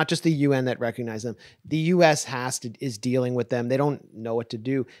it's not just the UN that recognizes them. The U.S. is dealing with them. They don't know what to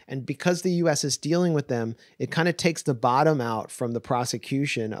do. And because the U.S. is dealing with them, it kind of takes the bottom out from the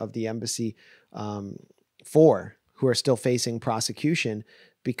prosecution of the embassy 4, who are still facing prosecution,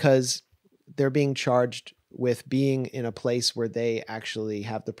 because they're being charged with being in a place where they actually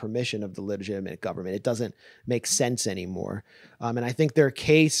have the permission of the legitimate government. It doesn't make sense anymore. And I think their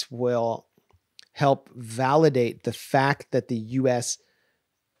case will help validate the fact that the U.S.,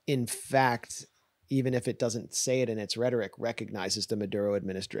 in fact, even if it doesn't say it in its rhetoric, recognizes the Maduro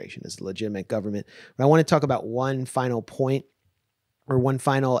administration as the legitimate government. But I want to talk about one final point, or one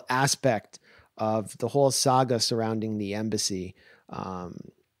final aspect of the whole saga surrounding the embassy,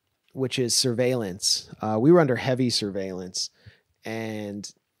 which is surveillance. We were under heavy surveillance, and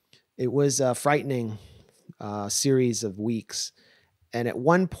it was a frightening series of weeks. And at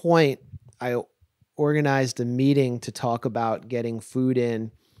one point, I organized a meeting to talk about getting food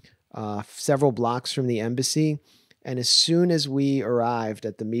in several blocks from the embassy. And as soon as we arrived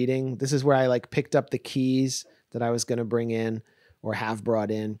at the meeting, this is where I picked up the keys that I was going to bring in or have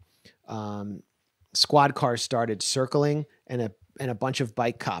brought in. Squad cars started circling, and a bunch of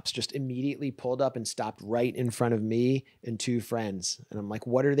bike cops just immediately pulled up and stopped right in front of me and 2 friends. And I'm like,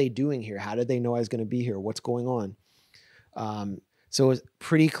 what are they doing here? How did they know I was going to be here? What's going on? So it was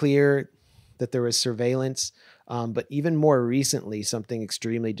pretty clear that there was surveillance. But even more recently, something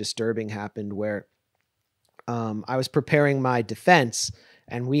extremely disturbing happened where I was preparing my defense,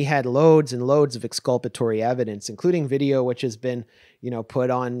 and we had loads and loads of exculpatory evidence, including video which has been, put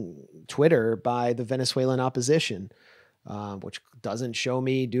on Twitter by the Venezuelan opposition, which doesn't show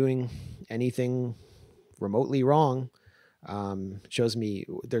me doing anything remotely wrong. Shows me,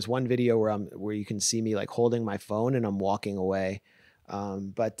 there's one video where you can see me holding my phone and I'm walking away.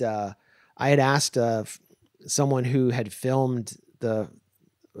 But I had asked someone who had filmed the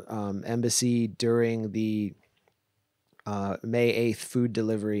embassy during the May 8th food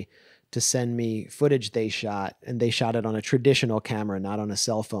delivery to send me footage they shot, and they shot it on a traditional camera, not on a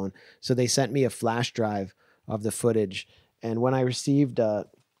cell phone. So they sent me a flash drive of the footage. And when I received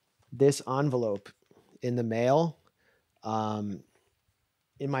this envelope in the mail,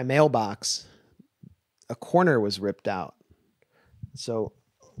 in my mailbox, a corner was ripped out. So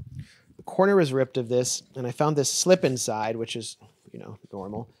the corner was ripped of this, and I found this slip inside, which is,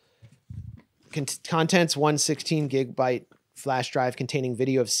 normal. Contents 116 gigabyte flash drive containing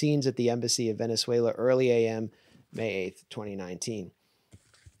video of scenes at the embassy of Venezuela, early AM, May 8th, 2019.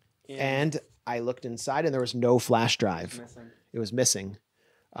 And I looked inside, and there was no flash drive. It was missing.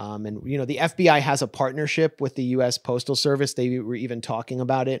 And, the FBI has a partnership with the U.S. Postal Service. They were even talking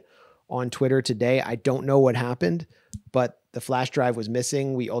about it on Twitter today. I don't know what happened, but the flash drive was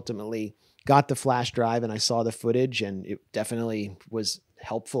missing. We ultimately got the flash drive, and I saw the footage, and it definitely was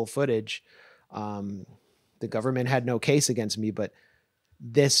helpful footage. The government had no case against me, but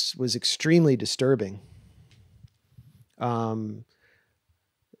this was extremely disturbing. Beyond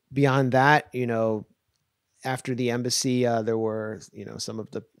that, after the embassy, there were, some of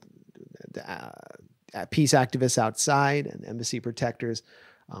the peace activists outside and embassy protectors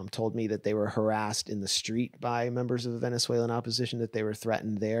told me that they were harassed in the street by members of the Venezuelan opposition, that they were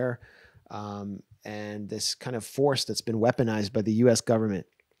threatened there. And this kind of force that's been weaponized by the U.S. government,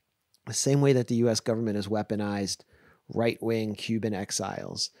 the same way that the U.S. government has weaponized right-wing Cuban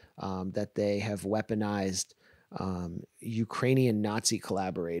exiles, that they have weaponized Ukrainian Nazi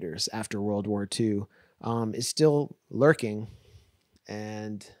collaborators after World War II, is still lurking.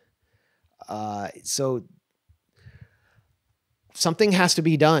 And so something has to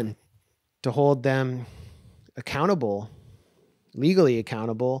be done to hold them accountable, legally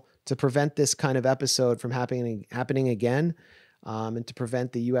accountable, to prevent this kind of episode from happening again, and to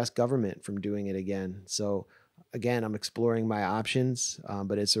prevent the U.S. government from doing it again. So again, I'm exploring my options,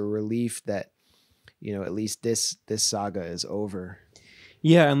 but it's a relief that, at least this saga is over.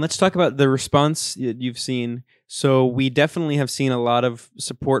 Yeah, and let's talk about the response that you've seen. So we definitely have seen a lot of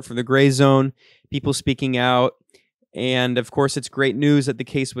support for the gray zone, people speaking out, and of course it's great news that the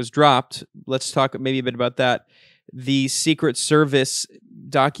case was dropped. Let's talk maybe a bit about that. The Secret Service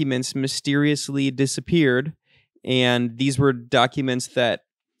documents mysteriously disappeared, and these were documents that,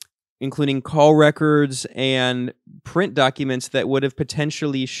 including call records and print documents that would have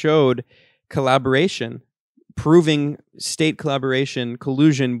potentially showed collaboration, proving state collaboration,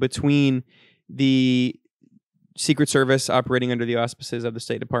 collusion between the Secret Service operating under the auspices of the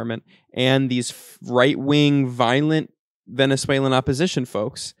State Department and these right-wing, violent Venezuelan opposition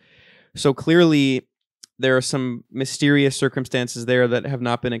folks. So clearly, there are some mysterious circumstances there that have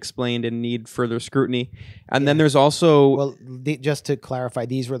not been explained and need further scrutiny. And then there's also... Well, just to clarify,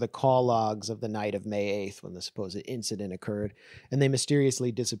 these were the call logs of the night of May 8th when the supposed incident occurred. And they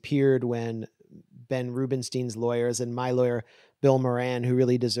mysteriously disappeared when Ben Rubenstein's lawyers and my lawyer, Bill Moran, who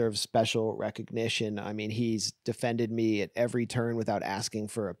really deserves special recognition. I mean, he's defended me at every turn without asking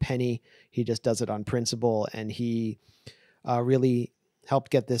for a penny. He just does it on principle. And he really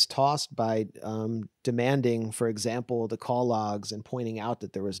helped get this tossed by demanding, for example, the call logs and pointing out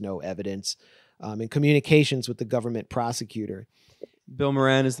that there was no evidence in communications with the government prosecutor. Bill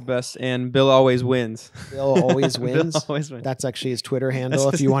Moran is the best, and Bill always wins. Bill always wins. Bill always wins. That's actually his Twitter handle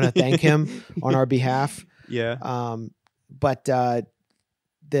if you want to thank him on our behalf. Yeah. But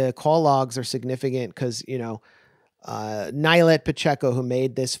the call logs are significant because, Nylet Pacheco, who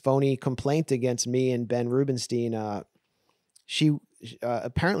made this phony complaint against me and Ben Rubenstein, she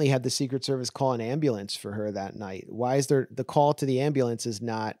apparently had the Secret Service call an ambulance for her that night. Why is there the call to the ambulance is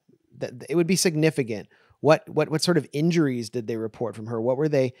not that it would be significant? What sort of injuries did they report from her? What were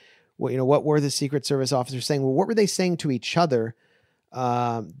they, what were the Secret Service officers saying? Well, what were they saying to each other?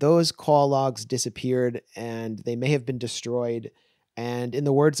 Those call logs disappeared and they may have been destroyed. And in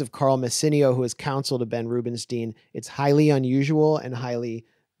the words of Carl Messinio, who is counsel to Ben Rubenstein, it's highly unusual and highly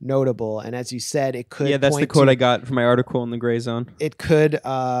notable. And as you said, it could... Yeah, that's the quote I got from my article in the Gray Zone. It could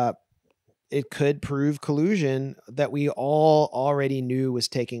prove collusion that we all already knew was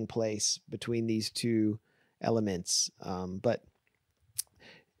taking place between these two elements.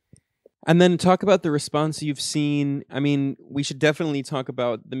 And then talk about the response you've seen. I mean, we should definitely talk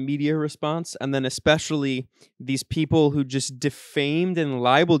about the media response, and then especially these people who just defamed and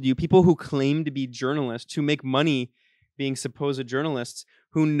libeled you, people who claim to be journalists, who make money being supposed journalists,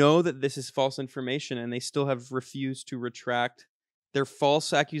 who know that this is false information, and they still have refused to retract their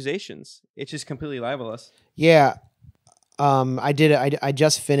false accusations. It's just completely libelous. Yeah. I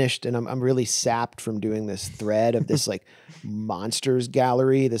just finished, and I'm really sapped from doing this thread of this like monsters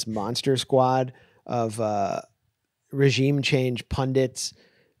gallery, this monster squad of regime change pundits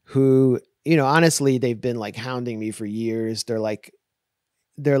who, you know, honestly, they've been like hounding me for years. They're like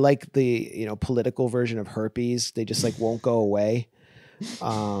the, you know, political version of herpes. They just like won't go away.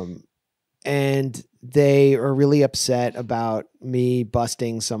 And they are really upset about me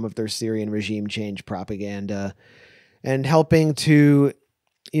busting some of their Syrian regime change propaganda and helping to,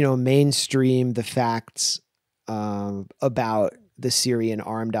 you know, mainstream the facts about the Syrian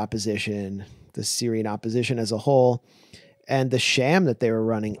armed opposition, the Syrian opposition as a whole, and the sham that they were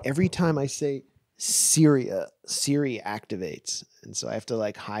running. Every time I say Syria activates. And so I have to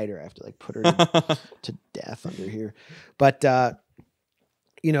like hide her. I have to like put her to death under here. But,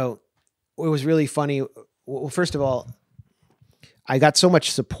 you know, it was really funny. Well, first of all, I got so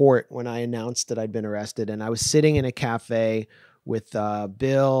much support when I announced that I'd been arrested, and I was sitting in a cafe with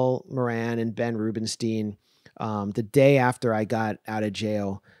Bill Moran and Ben Rubenstein the day after I got out of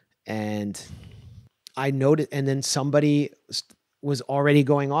jail, and I noted, and then somebody was already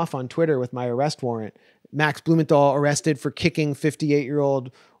going off on Twitter with my arrest warrant. Max Blumenthal arrested for kicking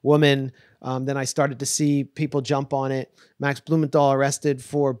 58-year-old woman. Then I started to see people jump on it. Max Blumenthal arrested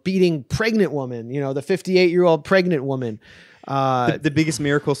for beating pregnant woman, you know, the 58-year-old pregnant woman. The biggest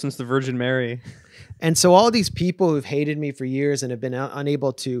miracle since the Virgin Mary. And so all these people who've hated me for years and have been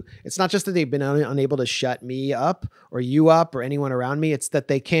unable to, it's not just that they've been unable to shut me up or you up or anyone around me. It's that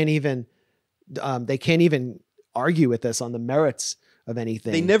they can't even argue with us on the merits of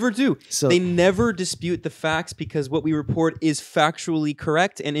anything. They never do. So they never dispute the facts because what we report is factually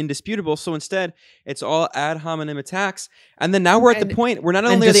correct and indisputable. So instead, it's all ad hominem attacks. And then now we're at the point where not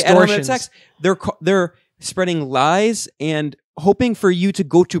only are they ad hominem attacks, they're spreading lies and hoping for you to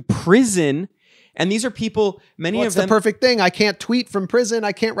go to prison. And these are people, many of them... the perfect thing. I can't tweet from prison.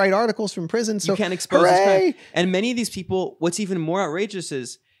 I can't write articles from prison. So you can't expose this crime. And many of these people, what's even more outrageous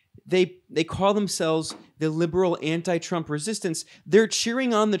is they call themselves the liberal anti-Trump resistance. They're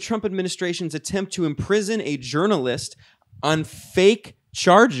cheering on the Trump administration's attempt to imprison a journalist on fake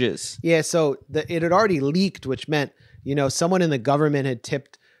charges. Yeah, so it had already leaked, which meant, you know, someone in the government had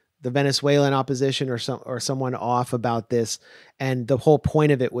tipped the Venezuelan opposition or someone off about this. And the whole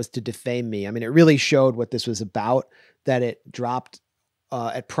point of it was to defame me. I mean, it really showed what this was about, that it dropped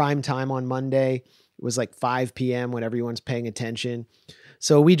at prime time on Monday. It was like 5 p.m. when everyone's paying attention.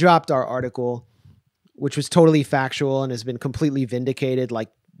 So we dropped our article, which was totally factual and has been completely vindicated, like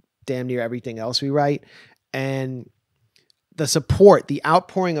damn near everything else we write. And the support, the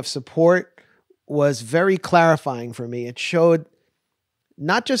outpouring of support was very clarifying for me. It showed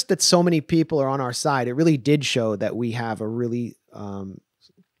not just that so many people are on our side, it really did show that we have a really, you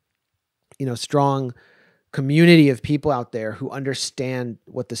know, strong community of people out there who understand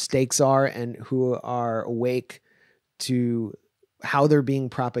what the stakes are and who are awake to how they're being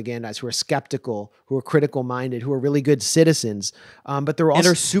propagandized, who are skeptical, who are critical minded, who are really good citizens. But they're also... And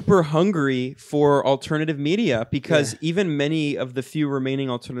are super hungry for alternative media because even many of the few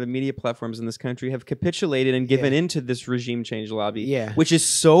remaining alternative media platforms in this country have capitulated and given into this regime change lobby, which is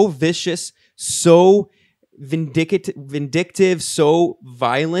so vicious, so vindictive, so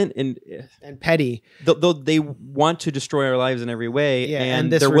violent and petty. They want to destroy our lives in every way,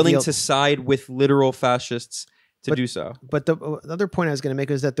 and they're willing to side with literal fascists to do so. But the other point I was going to make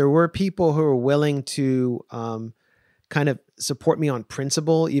is that there were people who were willing to kind of support me on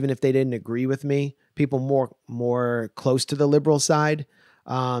principle, even if they didn't agree with me, people more close to the liberal side.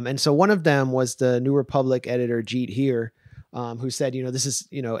 And so one of them was the New Republic editor, gov't here, who said, you know, this is,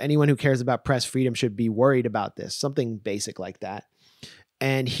 you know, anyone who cares about press freedom should be worried about this, something basic like that.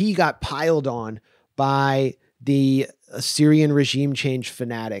 And he got piled on by the Syrian regime change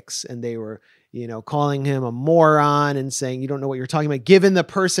fanatics, and they were, you know, calling him a moron and saying, you don't know what you're talking about. Given the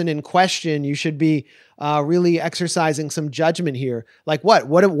person in question, you should be really exercising some judgment here. Like what,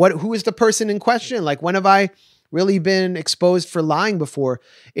 who is the person in question? Like, when have I really been exposed for lying before?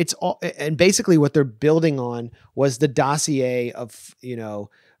 It's all, and basically what they're building on was the dossier of, you know,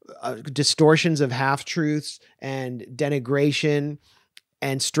 distortions of half-truths and denigration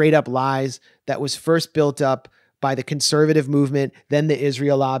and straight up lies that was first built up by the conservative movement, then the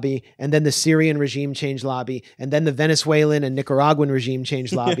Israel lobby, and then the Syrian regime change lobby, and then the Venezuelan and Nicaraguan regime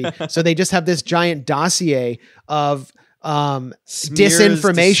change lobby. So they just have this giant dossier of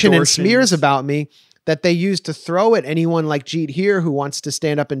disinformation and smears about me that they use to throw at anyone like gov't here who wants to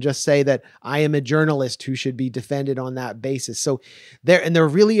stand up and just say that I am a journalist who should be defended on that basis. So they're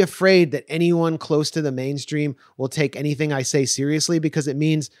really afraid that anyone close to the mainstream will take anything I say seriously, because it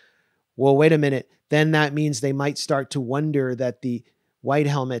means well, wait a minute. Then that means they might start to wonder that the white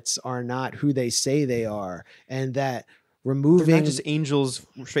helmets are not who they say they are, and that They're removing not just angels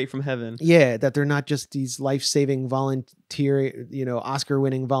straight from heaven. yeah, that they're not just these life-saving volunteer,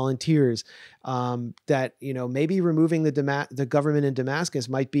 Oscar-winning volunteers. That maybe removing the government in Damascus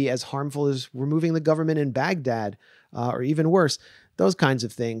might be as harmful as removing the government in Baghdad, or even worse. Those kinds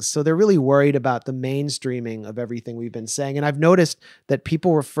of things. So they're really worried about the mainstreaming of everything we've been saying. And I've noticed that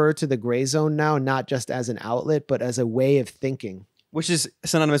people refer to the gray zone now not just as an outlet, but as a way of thinking. Which is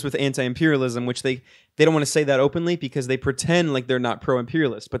synonymous with anti-imperialism, which they don't want to say that openly because they pretend like they're not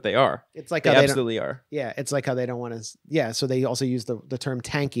pro-imperialist, but they are. It's like They how absolutely are. Yeah, it's like how they don't want to. Yeah, so they also use the term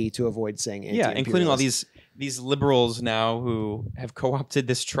tanky to avoid saying Yeah, including all anti-imperialist. these liberals now who have co-opted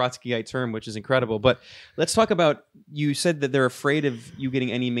this Trotskyite term, which is incredible. But let's talk about, you said that they're afraid of you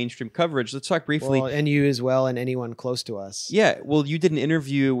getting any mainstream coverage. Let's talk briefly. Well, and you as well, and anyone close to us. Yeah, well, you did an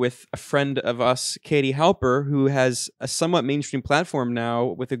interview with a friend of us, Katie Halper, who has a somewhat mainstream platform now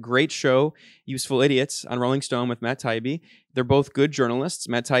with a great show, Useful Idiots, on Rolling Stone with Matt Taibbi. They're both good journalists.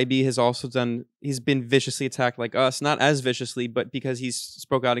 Matt Taibbi has also he's been viciously attacked like us, not as viciously, but because he's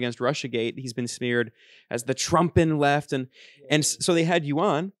spoke out against Russiagate, he's been smeared as the Trumpin left. And so they had you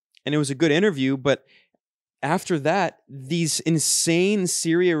on, and it was a good interview, but after that, these insane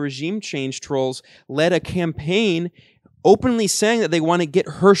Syria regime change trolls led a campaign openly saying that they want to get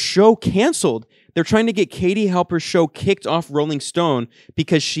her show canceled. They're trying to get Katie Halper's show kicked off Rolling Stone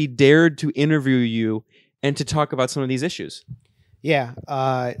because she dared to interview you and to talk about some of these issues. Yeah.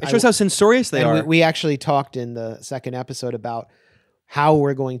 It shows how censorious they are. We actually talked in the second episode about how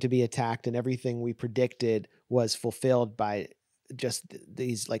we're going to be attacked, and everything we predicted was fulfilled by just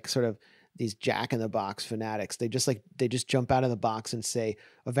these these jack-in-the-box fanatics. They just jump out of the box and say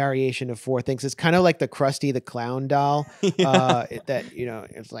a variation of four things. It's kind of like the Krusty the Clown doll.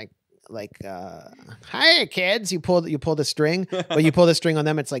 It's like hi kids. You pull the string, but you pull the string on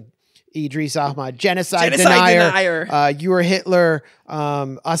them. It's like Idris Ahmad, genocide denier. You were Hitler,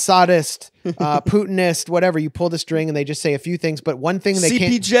 Assadist, Putinist, whatever. You pull the string and they just say a few things, but one thing they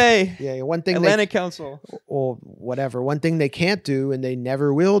can't. CPJ. Yeah, one thing. Atlantic Council. Or whatever. One thing they can't do, and they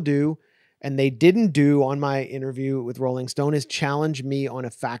never will do, and they didn't do on my interview with Rolling Stone, is challenge me on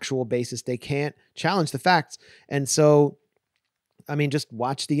a factual basis. They can't challenge the facts, and so, I mean, just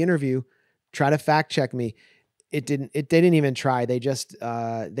watch the interview, try to fact check me. It didn't even try. They just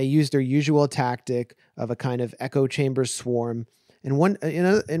they used their usual tactic of a kind of echo chamber swarm. And one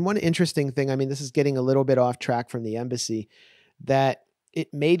interesting thing, I mean, this is getting a little bit off track from the embassy, that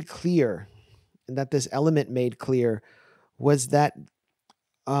it made clear, and that this element made clear, was that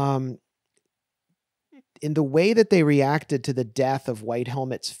in the way that they reacted to the death of White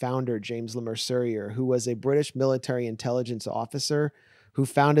Helmet's founder, James Le Mercier, who was a British military intelligence officer who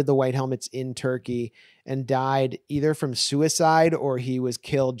founded the White Helmets in Turkey and died either from suicide or he was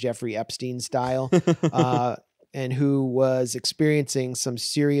killed Jeffrey Epstein style, and who was experiencing some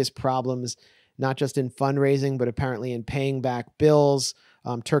serious problems, not just in fundraising, but apparently in paying back bills.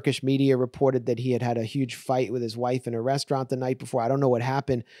 Turkish media reported that he had a huge fight with his wife in a restaurant the night before. I don't know what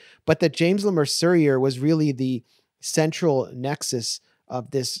happened, but that James Le Mercier was really the central nexus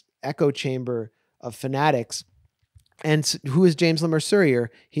of this echo chamber of fanatics. And who is James Le Mercier?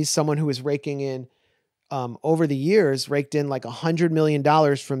 He's someone who is raking in, over the years, raked in like $100 million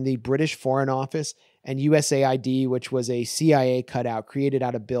from the British Foreign Office and USAID, which was a CIA cutout created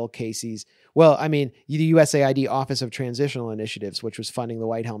out of Bill Casey's. Well, I mean, the USAID Office of Transitional Initiatives, which was funding the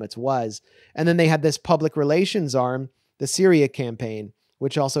White Helmets, was. And then they had this public relations arm, the Syria campaign,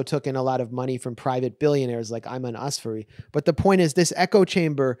 which also took in a lot of money from private billionaires like Ayman Asfari. But the point is, this echo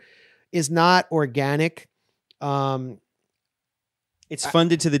chamber is not organic. It's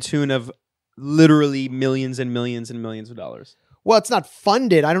funded to the tune of literally millions and millions and millions of dollars. Well, it's not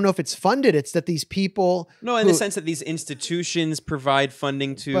funded. I don't know if it's funded. It's that these people... No, in the sense that these institutions provide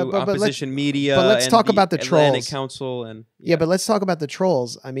funding to opposition media. But let's talk about the Atlantic trolls. Council and... Yeah, but let's talk about the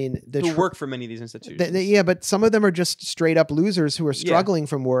trolls. I mean... who work for many of these institutions. Yeah, but some of them are just straight up losers who are struggling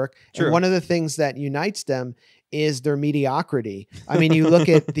from work. True. And one of the things that unites them is their mediocrity. I mean, you look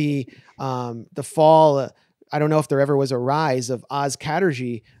at the fall... I don't know if there ever was a rise of Oz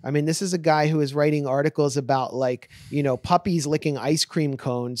Chatterjee. I mean, this is a guy who is writing articles about puppies licking ice cream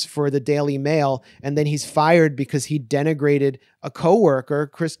cones for the Daily Mail. And then he's fired because he denigrated a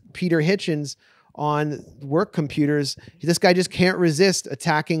coworker, Peter Hitchens, on work computers. This guy just can't resist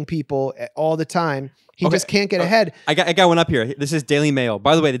attacking people all the time. He just can't get ahead. I got one up here. This is Daily Mail.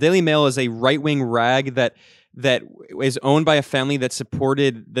 By the way, the Daily Mail is a right-wing rag that is owned by a family that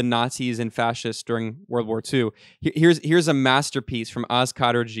supported the Nazis and fascists during World War II. Here's a masterpiece from Oz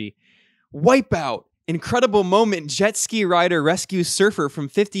Chatterjee. Wipeout. Incredible moment. Jet ski rider rescues surfer from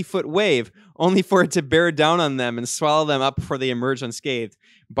 50-foot wave, only for it to bear down on them and swallow them up before they emerge unscathed.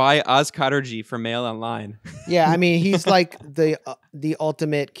 By Oz Cotterjee for Mail Online. Yeah, I mean, he's like the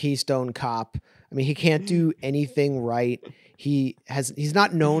ultimate Keystone Cop. I mean, he can't do anything right. He's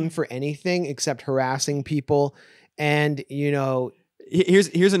not known for anything except harassing people. And, you know,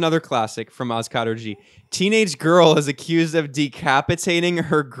 here's another classic from Oz Cotterjee. Teenage girl is accused of decapitating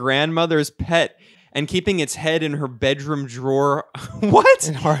her grandmother's pet and keeping its head in her bedroom drawer. What?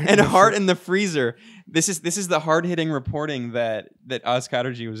 And heart in the freezer. This is the hard-hitting reporting that Oz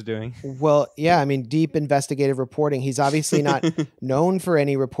Cotterjee was doing. Well, yeah, I mean, deep investigative reporting. He's obviously not known for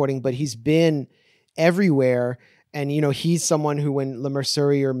any reporting, but he's been everywhere. And, you know, he's someone who, when Le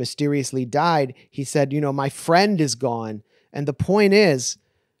Mercurier mysteriously died, he said, you know, my friend is gone. And the point is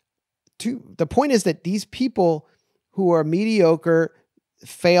that these people who are mediocre,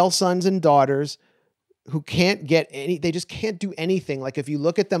 fail sons and daughters, who can't get they just can't do anything. Like if you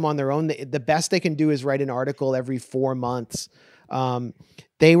look at them on their own, the best they can do is write an article every 4 months.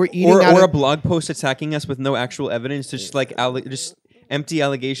 They were eating or a blog post attacking us with no actual evidence, just like just empty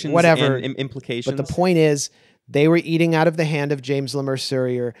allegations, whatever and implications. But the point is, they were eating out of the hand of James Le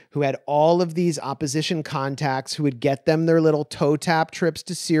Mercurier, who had all of these opposition contacts who would get them their little toe tap trips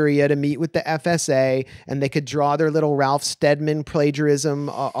to Syria to meet with the FSA, and they could draw their little Ralph Steadman plagiarism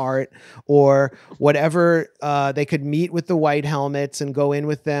art or whatever. They could meet with the White Helmets and go in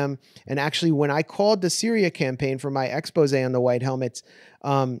with them. And actually, when I called the Syria campaign for my expose on the White Helmets,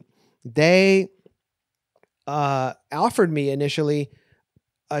 they offered me initially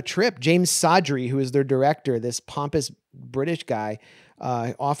a trip. James Sadri, who is their director, this pompous British guy,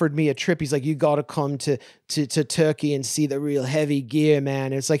 offered me a trip. He's like, you got to come to Turkey and see the real heavy gear,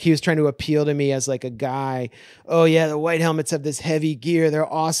 man. It's like he was trying to appeal to me as like a guy. Oh yeah, the White Helmets have this heavy gear.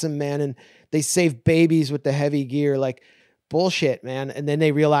 They're awesome, man. And they save babies with the heavy gear. Like, bullshit, man. And then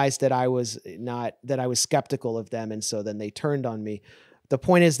they realized that I was skeptical of them. And so then they turned on me. The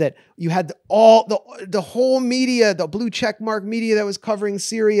point is that you had the whole media, the blue checkmark media that was covering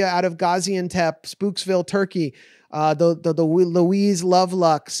Syria out of Gaziantep, Spooksville, Turkey, the Louise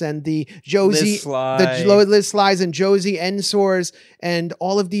Lovelux and the Josie, Liz Slies and Josie Ensors and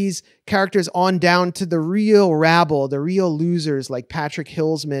all of these characters on down to the real rabble, the real losers like Patrick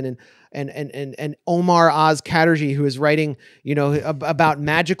Hillsman and Omar Oz Chatterjee, who is writing, you know, about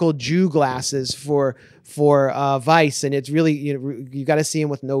magical Jew glasses for Vice. And it's really, you know, you got to see him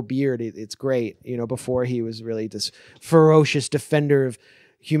with no beard. It's great. You know, before he was really this ferocious defender of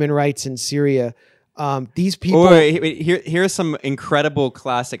human rights in Syria. These people. Wait, here are some incredible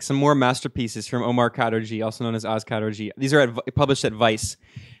classics, some more masterpieces from Omar Chatterjee, also known as Oz Chatterjee. These are published at Vice.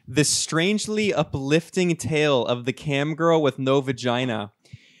 The strangely uplifting tale of the cam girl with no vagina.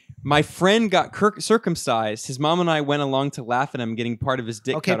 My friend got circumcised. His mom and I went along to laugh at him getting part of his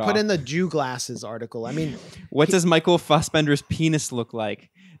dick cut off. Okay, put in the Jew glasses article. I mean, what does Michael Fassbender's penis look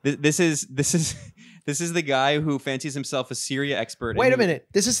like? This is the guy who fancies himself a Syria expert. Wait a minute.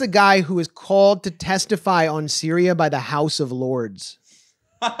 This is the guy who is called to testify on Syria by the House of Lords.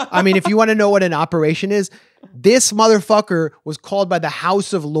 I mean, if you want to know what an operation is, this motherfucker was called by the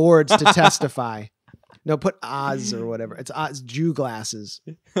House of Lords to testify. No, put Oz or whatever. It's Oz, Jew glasses.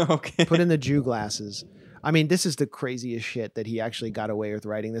 Okay. Put in the Jew glasses. I mean, this is the craziest shit that he actually got away with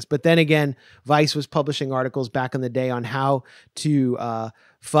writing this. But then again, Vice was publishing articles back in the day on how to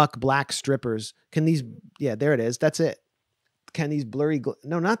fuck black strippers. Can these, yeah, there it is. That's it. Can these blurry,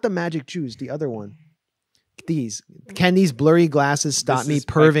 no, not the magic Jews, the other one. Can these blurry glasses stop me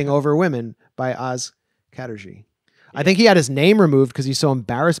perving over women by Oz Chatterjee. Yeah. I think he had his name removed because he's so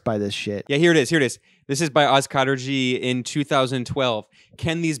embarrassed by this shit. Yeah, here it is. This is by Oz Chatterjee in 2012.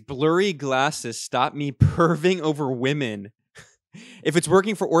 Can these blurry glasses stop me perving over women? If it's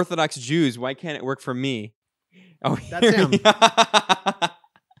working for Orthodox Jews, why can't it work for me? Oh, that's him.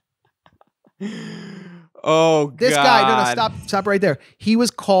 Oh, this God. guy, no, stop right there. He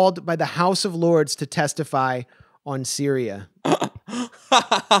was called by the House of Lords to testify on Syria.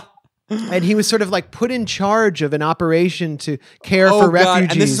 And he was sort of like put in charge of an operation to care for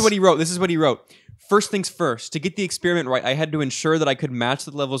refugees. And this is what he wrote. First things first, to get the experiment right, I had to ensure that I could match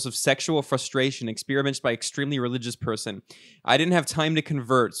the levels of sexual frustration experienced by extremely religious person. I didn't have time to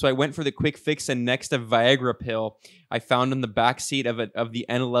convert, so I went for the quick fix and next a Viagra pill I found in the backseat of the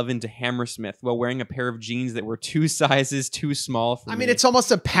N11 to Hammersmith while wearing a pair of jeans that were 2 sizes too small for me. I mean, it's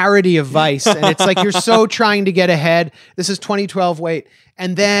almost a parody of Vice, and it's like you're so trying to get ahead. This is 2012, wait.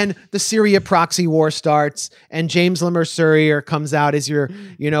 And then the Syria proxy war starts, and James Le Mercurier comes out as your,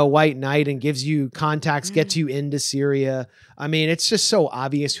 white knight and gives you contacts, gets you into Syria. I mean, it's just so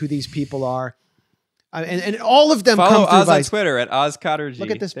obvious who these people are. And all of them Follow come through Oz on Vice. Twitter at OzCotterG.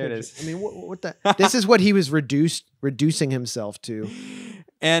 Look at this there picture. it is. I mean, what the? This is what he was reducing himself to.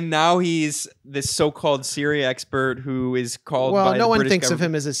 And now he's this so-called Syria expert who is called by no the one British thinks government.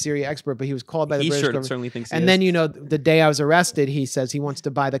 of him as a Syria expert, but he was called by the He British government. certainly thinks he and is. then, you know, the day I was arrested, he says he wants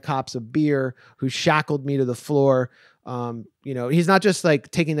to buy the cops a beer, who shackled me to the floor. You know, he's not just like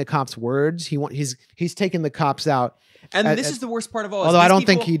taking the cops' words. He's taking the cops out. And this is the worst part of all. Although I don't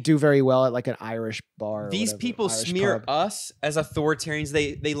think he'd do very well at like an Irish bar. These people smear us as authoritarians.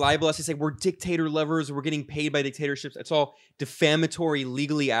 They libel us. They say we're dictator lovers. We're getting paid by dictatorships. It's all defamatory,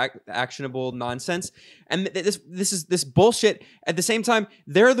 legally actionable nonsense. And this is bullshit. At the same time,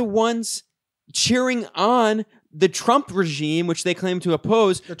 they're the ones cheering on the Trump regime, which they claim to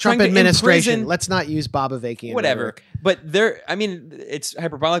oppose. The Trump administration. Let's not use Bobavakian. Whatever. But I mean, it's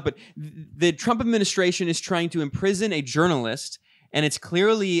hyperbolic, but the Trump administration is trying to imprison a journalist, and it's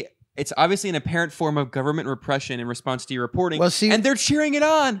obviously an apparent form of government repression in response to your reporting. Well, see, and they're cheering it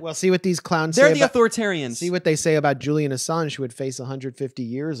on. Well, see what these clowns they're say. The authoritarians. See what they say about Julian Assange, who would face 150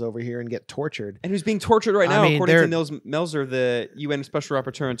 years over here and get tortured. And who's being tortured right now, according to Nils Melzer, the UN Special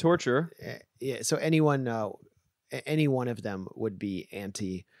Rapporteur on Torture. Yeah, so any one of them would be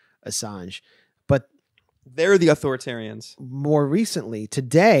anti-Assange. But they're the authoritarians. More recently,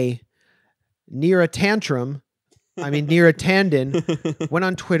 today, Neera Tanden went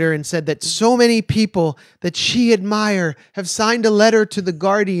on Twitter and said that so many people that she admire have signed a letter to The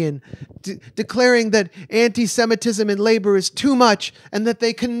Guardian declaring that anti-Semitism in labor is too much and that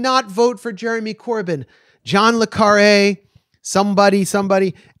they cannot vote for Jeremy Corbyn. John Le Carre, somebody,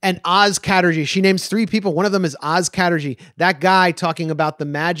 and Oz Chatterjee. She names 3 people. One of them is Oz Chatterjee. That guy talking about the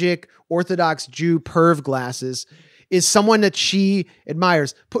magic Orthodox Jew perv glasses is someone that she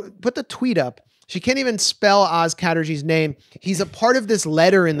admires. Put the tweet up. She can't even spell Oz Chatterjee's name. He's a part of this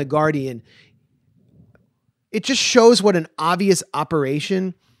letter in The Guardian. It just shows what an obvious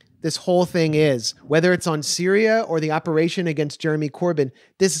operation this whole thing is. Whether it's on Syria or the operation against Jeremy Corbyn,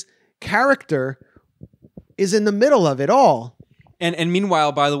 this character is in the middle of it all. And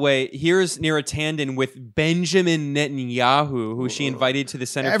meanwhile, by the way, here's Neera Tanden with Benjamin Netanyahu, who she invited to the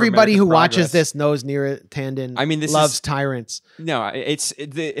Center for Everybody American who Progress. watches this knows Neera Tanden loves tyrants. No,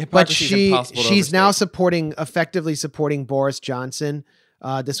 the hypocrisy is impossible to she's now overstate. effectively supporting Boris Johnson.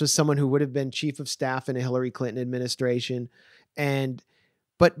 This was someone who would have been chief of staff in a Hillary Clinton administration.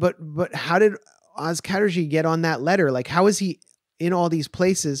 But how did Oz Chatterjee get on that letter? Like, how is he in all these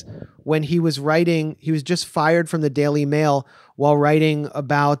places when he was just fired from the Daily Mail while writing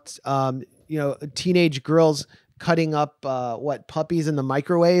about, teenage girls cutting up, puppies in the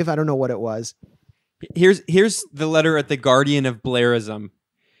microwave? I don't know what it was. Here's the letter at The Guardian of Blairism.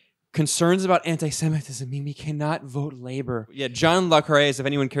 Concerns about anti-Semitism mean we cannot vote Labor. Yeah, John Le Carre, if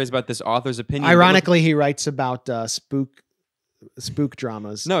anyone cares about this author's opinion. Ironically, he writes about spook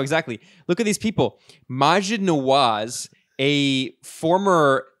dramas. No, exactly. Look at these people. Majid Nawaz, a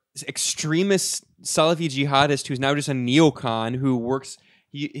former extremist Salafi jihadist who's now just a neocon who works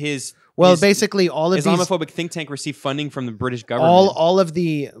basically all of Islamophobic think tank received funding from the British government. All of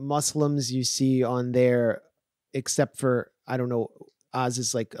the Muslims you see on there, except for, I don't know, Oz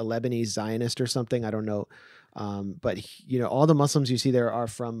is like a Lebanese Zionist or something. I don't know. But all the Muslims you see there are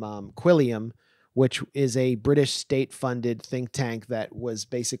from Quilliam, which is a British state-funded think tank that was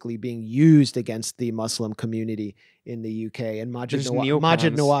basically being used against the Muslim community in the UK. And Majid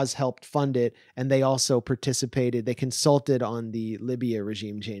Nawaz helped fund it, and they also participated. They consulted on the Libya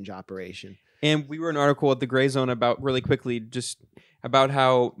regime change operation. And we wrote an article at the Gray Zone about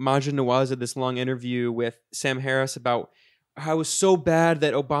how Majid Nawaz did this long interview with Sam Harris about how it was so bad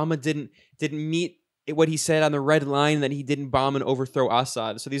that Obama didn't meet what he said on the red line, that he didn't bomb and overthrow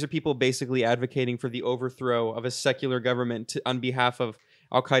Assad. So these are people basically advocating for the overthrow of a secular government on behalf of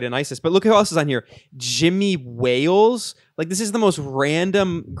Al-Qaeda and ISIS. But look who else is on here. Jimmy Wales. Like, this is the most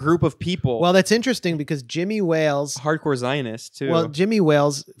random group of people. Well, that's interesting because Jimmy Wales... Hardcore Zionist, too. Well, Jimmy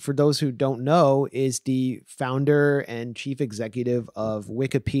Wales, for those who don't know, is the founder and chief executive of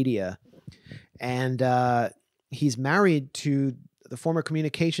Wikipedia. And he's married to the former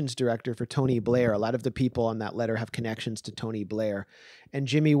communications director for Tony Blair. A lot of the people on that letter have connections to Tony Blair. And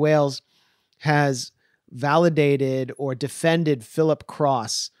Jimmy Wales has validated or defended Philip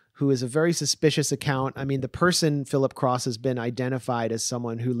Cross, who is a very suspicious account. I mean, the person, Philip Cross, has been identified as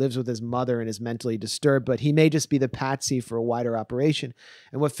someone who lives with his mother and is mentally disturbed, but he may just be the patsy for a wider operation.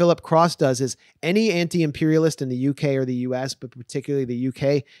 And what Philip Cross does is any anti-imperialist in the UK or the US, but particularly the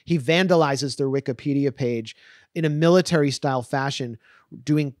UK, he vandalizes their Wikipedia page in a military-style fashion,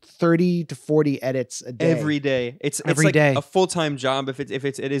 doing 30 to 40 edits a day. Every day. It's Every like day. a full-time job. If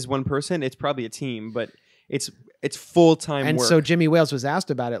it is one person, it's probably a team, but it's full-time And work. so Jimmy Wales was asked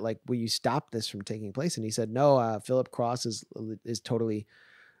about it, like, will you stop this from taking place? And he said, no, Philip Cross is totally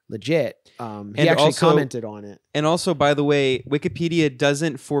legit. He actually also- commented on it. And also, by the way, Wikipedia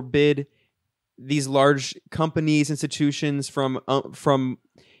doesn't forbid these large companies, institutions from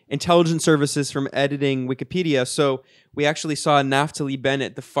intelligence services from editing Wikipedia. So we actually saw Naftali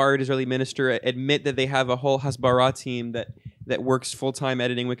Bennett, the fired Israeli minister, admit that they have a whole Hasbara team that works full-time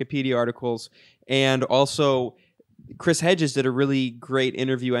editing Wikipedia articles. And also, Chris Hedges did a really great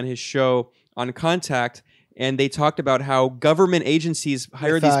interview on his show on Contact, and they talked about how government agencies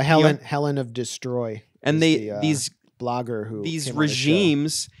hire With, these Helen of Destroy. and is these blogger who these came on the show.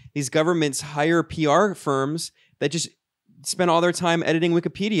 regimes, these governments hire PR firms that just spend all their time editing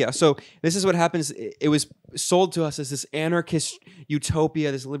Wikipedia. So this is what happens. It was sold to us as this anarchist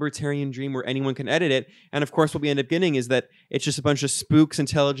utopia, this libertarian dream where anyone can edit it. And of course, what we end up getting is that it's just a bunch of spooks,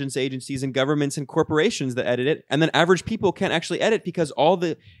 intelligence agencies, and governments and corporations that edit it. And then average people can't actually edit because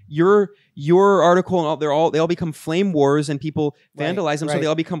your article and all they all become flame wars and people vandalize them, so they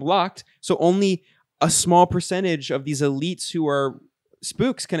all become locked. So only a small percentage of these elites who are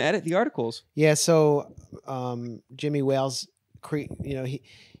spooks can edit the articles. Yeah, so Jimmy Wales,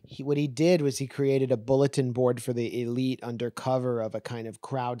 what he did was he created a bulletin board for the elite under cover of a kind of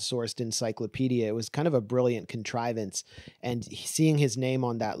crowdsourced encyclopedia. It was kind of a brilliant contrivance, and seeing his name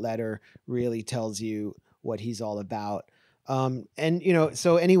on that letter really tells you what he's all about. So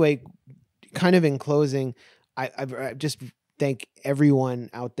anyway, kind of in closing, I just thank everyone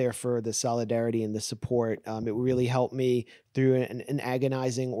out there for the solidarity and the support. It really helped me through an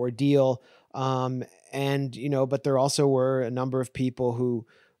agonizing ordeal. But there also were a number of people who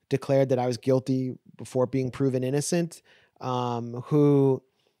declared that I was guilty before being proven innocent, who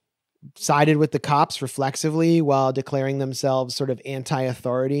sided with the cops reflexively while declaring themselves sort of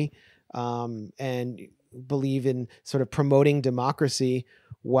anti-authority, and believe in sort of promoting democracy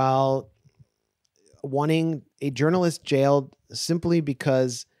while wanting a journalist jailed simply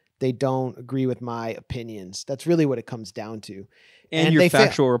because they don't agree with my opinions. That's really what it comes down to. And your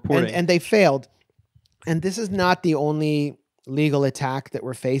factual reporting. And they failed. And this is not the only legal attack that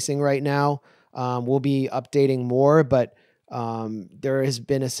we're facing right now. We'll be updating more, but there has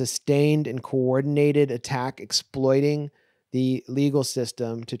been a sustained and coordinated attack exploiting the legal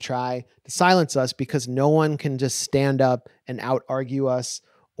system to try to silence us, because no one can just stand up and out-argue us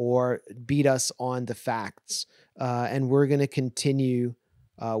or beat us on the facts. And we're going to continue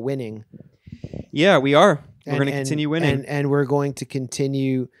winning. Yeah, we are. We're going to continue winning. And we're going to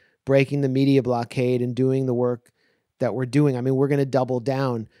continue breaking the media blockade and doing the work that we're doing. I mean, we're going to double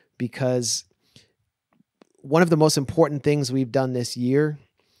down, because one of the most important things we've done this year,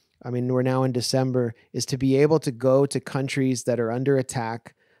 I mean, we're now in December, is to be able to go to countries that are under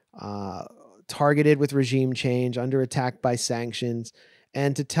attack, targeted with regime change, under attack by sanctions,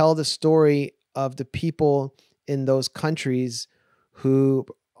 and to tell the story of the people in those countries who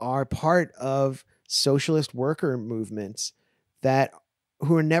are part of socialist worker movements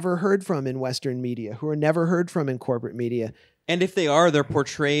who are never heard from in Western media, who are never heard from in corporate media. And if they are, they're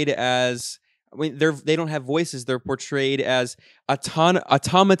portrayed as, they don't have voices. They're portrayed as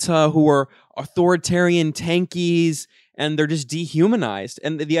automata who are authoritarian tankies, and they're just dehumanized.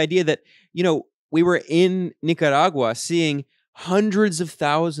 And the idea that, we were in Nicaragua seeing hundreds of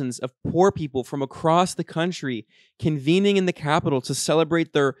thousands of poor people from across the country convening in the capital to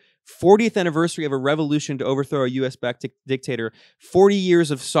celebrate their 40th anniversary of a revolution to overthrow a US-backed dictator, 40 years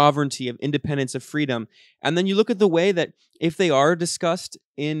of sovereignty, of independence, of freedom. And then you look at the way that if they are discussed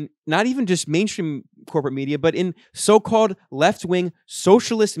in not even just mainstream corporate media, but in so-called left-wing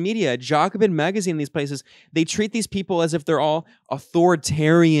socialist media, Jacobin magazine, these places, they treat these people as if they're all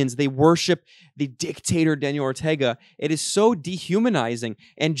authoritarians. They worship the dictator Daniel Ortega. It is so dehumanizing.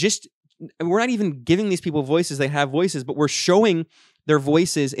 And we're not even giving these people voices. They have voices, but we're showing their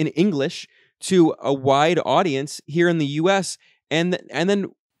voices in English to a wide audience here in the U.S. And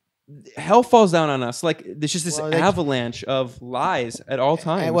then hell falls down on us. Like there's just this avalanche of lies at all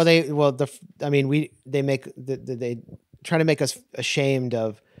times. They try to make us ashamed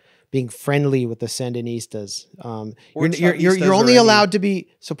of being friendly with the Sandinistas. You're only allowed to be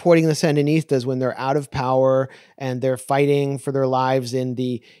supporting the Sandinistas when they're out of power and they're fighting for their lives in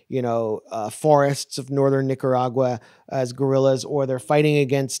the forests of northern Nicaragua as guerrillas, or they're fighting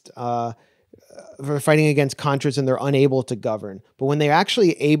against against Contras and they're unable to govern. But when they're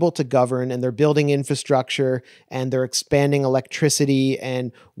actually able to govern and they're building infrastructure and they're expanding electricity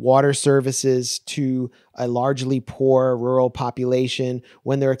and water services to a largely poor rural population,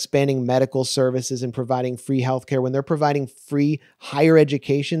 when they're expanding medical services and providing free healthcare, when they're providing free higher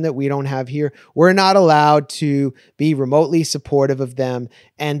education that we don't have here, we're not allowed to be remotely supportive of them.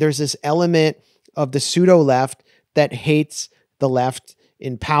 And there's this element of the pseudo left that hates the left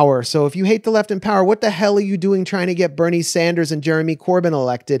in power. So if you hate the left in power, what the hell are you doing trying to get Bernie Sanders and Jeremy Corbyn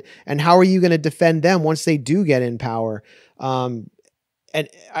elected? And how are you going to defend them once they do get in power? And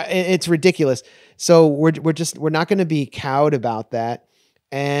it's ridiculous. So we're not going to be cowed about that.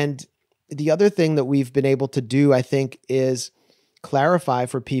 And the other thing that we've been able to do, I think, is clarify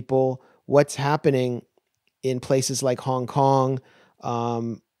for people what's happening in places like Hong Kong,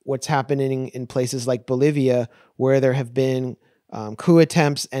 what's happening in places like Bolivia, where there have been coup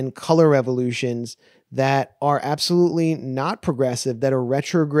attempts and color revolutions that are absolutely not progressive, that are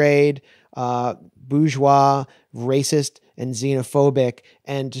retrograde, bourgeois, racist, and xenophobic,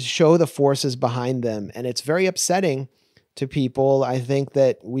 and to show the forces behind them. And it's very upsetting to people. I think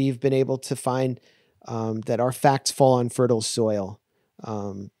that we've been able to find that our facts fall on fertile soil.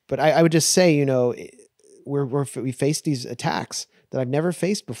 But I would just say, you know, we face these attacks that I've never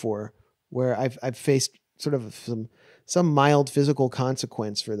faced before, where I've faced sort of some mild physical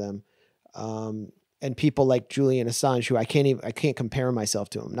consequence for them. And people like Julian Assange, who I can't compare myself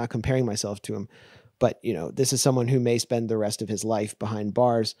to him. I'm not comparing myself to him, but you know, this is someone who may spend the rest of his life behind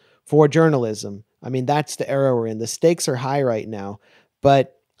bars for journalism. I mean, that's the era we're in. The stakes are high right now,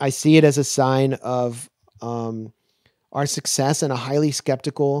 but I see it as a sign of our success in a highly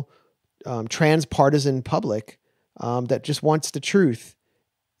skeptical, transpartisan public that just wants the truth.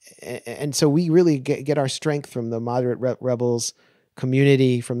 And so we really get our strength from the moderate rebels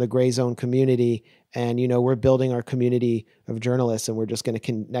community, from the gray zone community. And, you know, we're building our community of journalists, and we're just going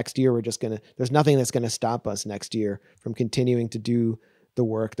to, next year, there's nothing that's going to stop us next year from continuing to do the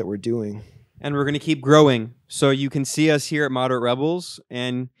work that we're doing. And we're going to keep growing. So you can see us here at Moderate Rebels,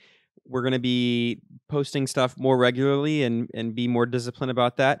 and we're going to be posting stuff more regularly and be more disciplined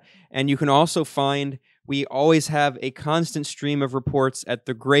about that. And you can also find, we always have a constant stream of reports at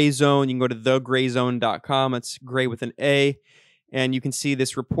the Gray Zone. You can go to thegrayzone.com. It's gray with an A. And you can see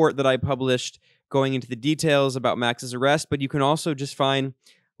this report that I published going into the details about Max's arrest. But you can also just find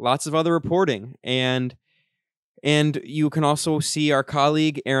lots of other reporting. And you can also see our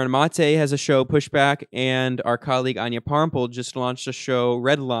colleague Aaron Mate has a show, Pushback, and our colleague Anya Parmpel just launched a show,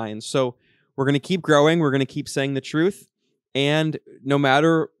 Red Lines. So we're going to keep growing. We're going to keep saying the truth. And no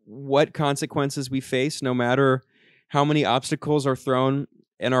matter what consequences we face, no matter how many obstacles are thrown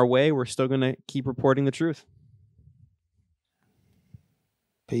in our way, we're still going to keep reporting the truth.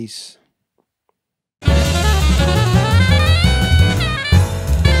 Peace.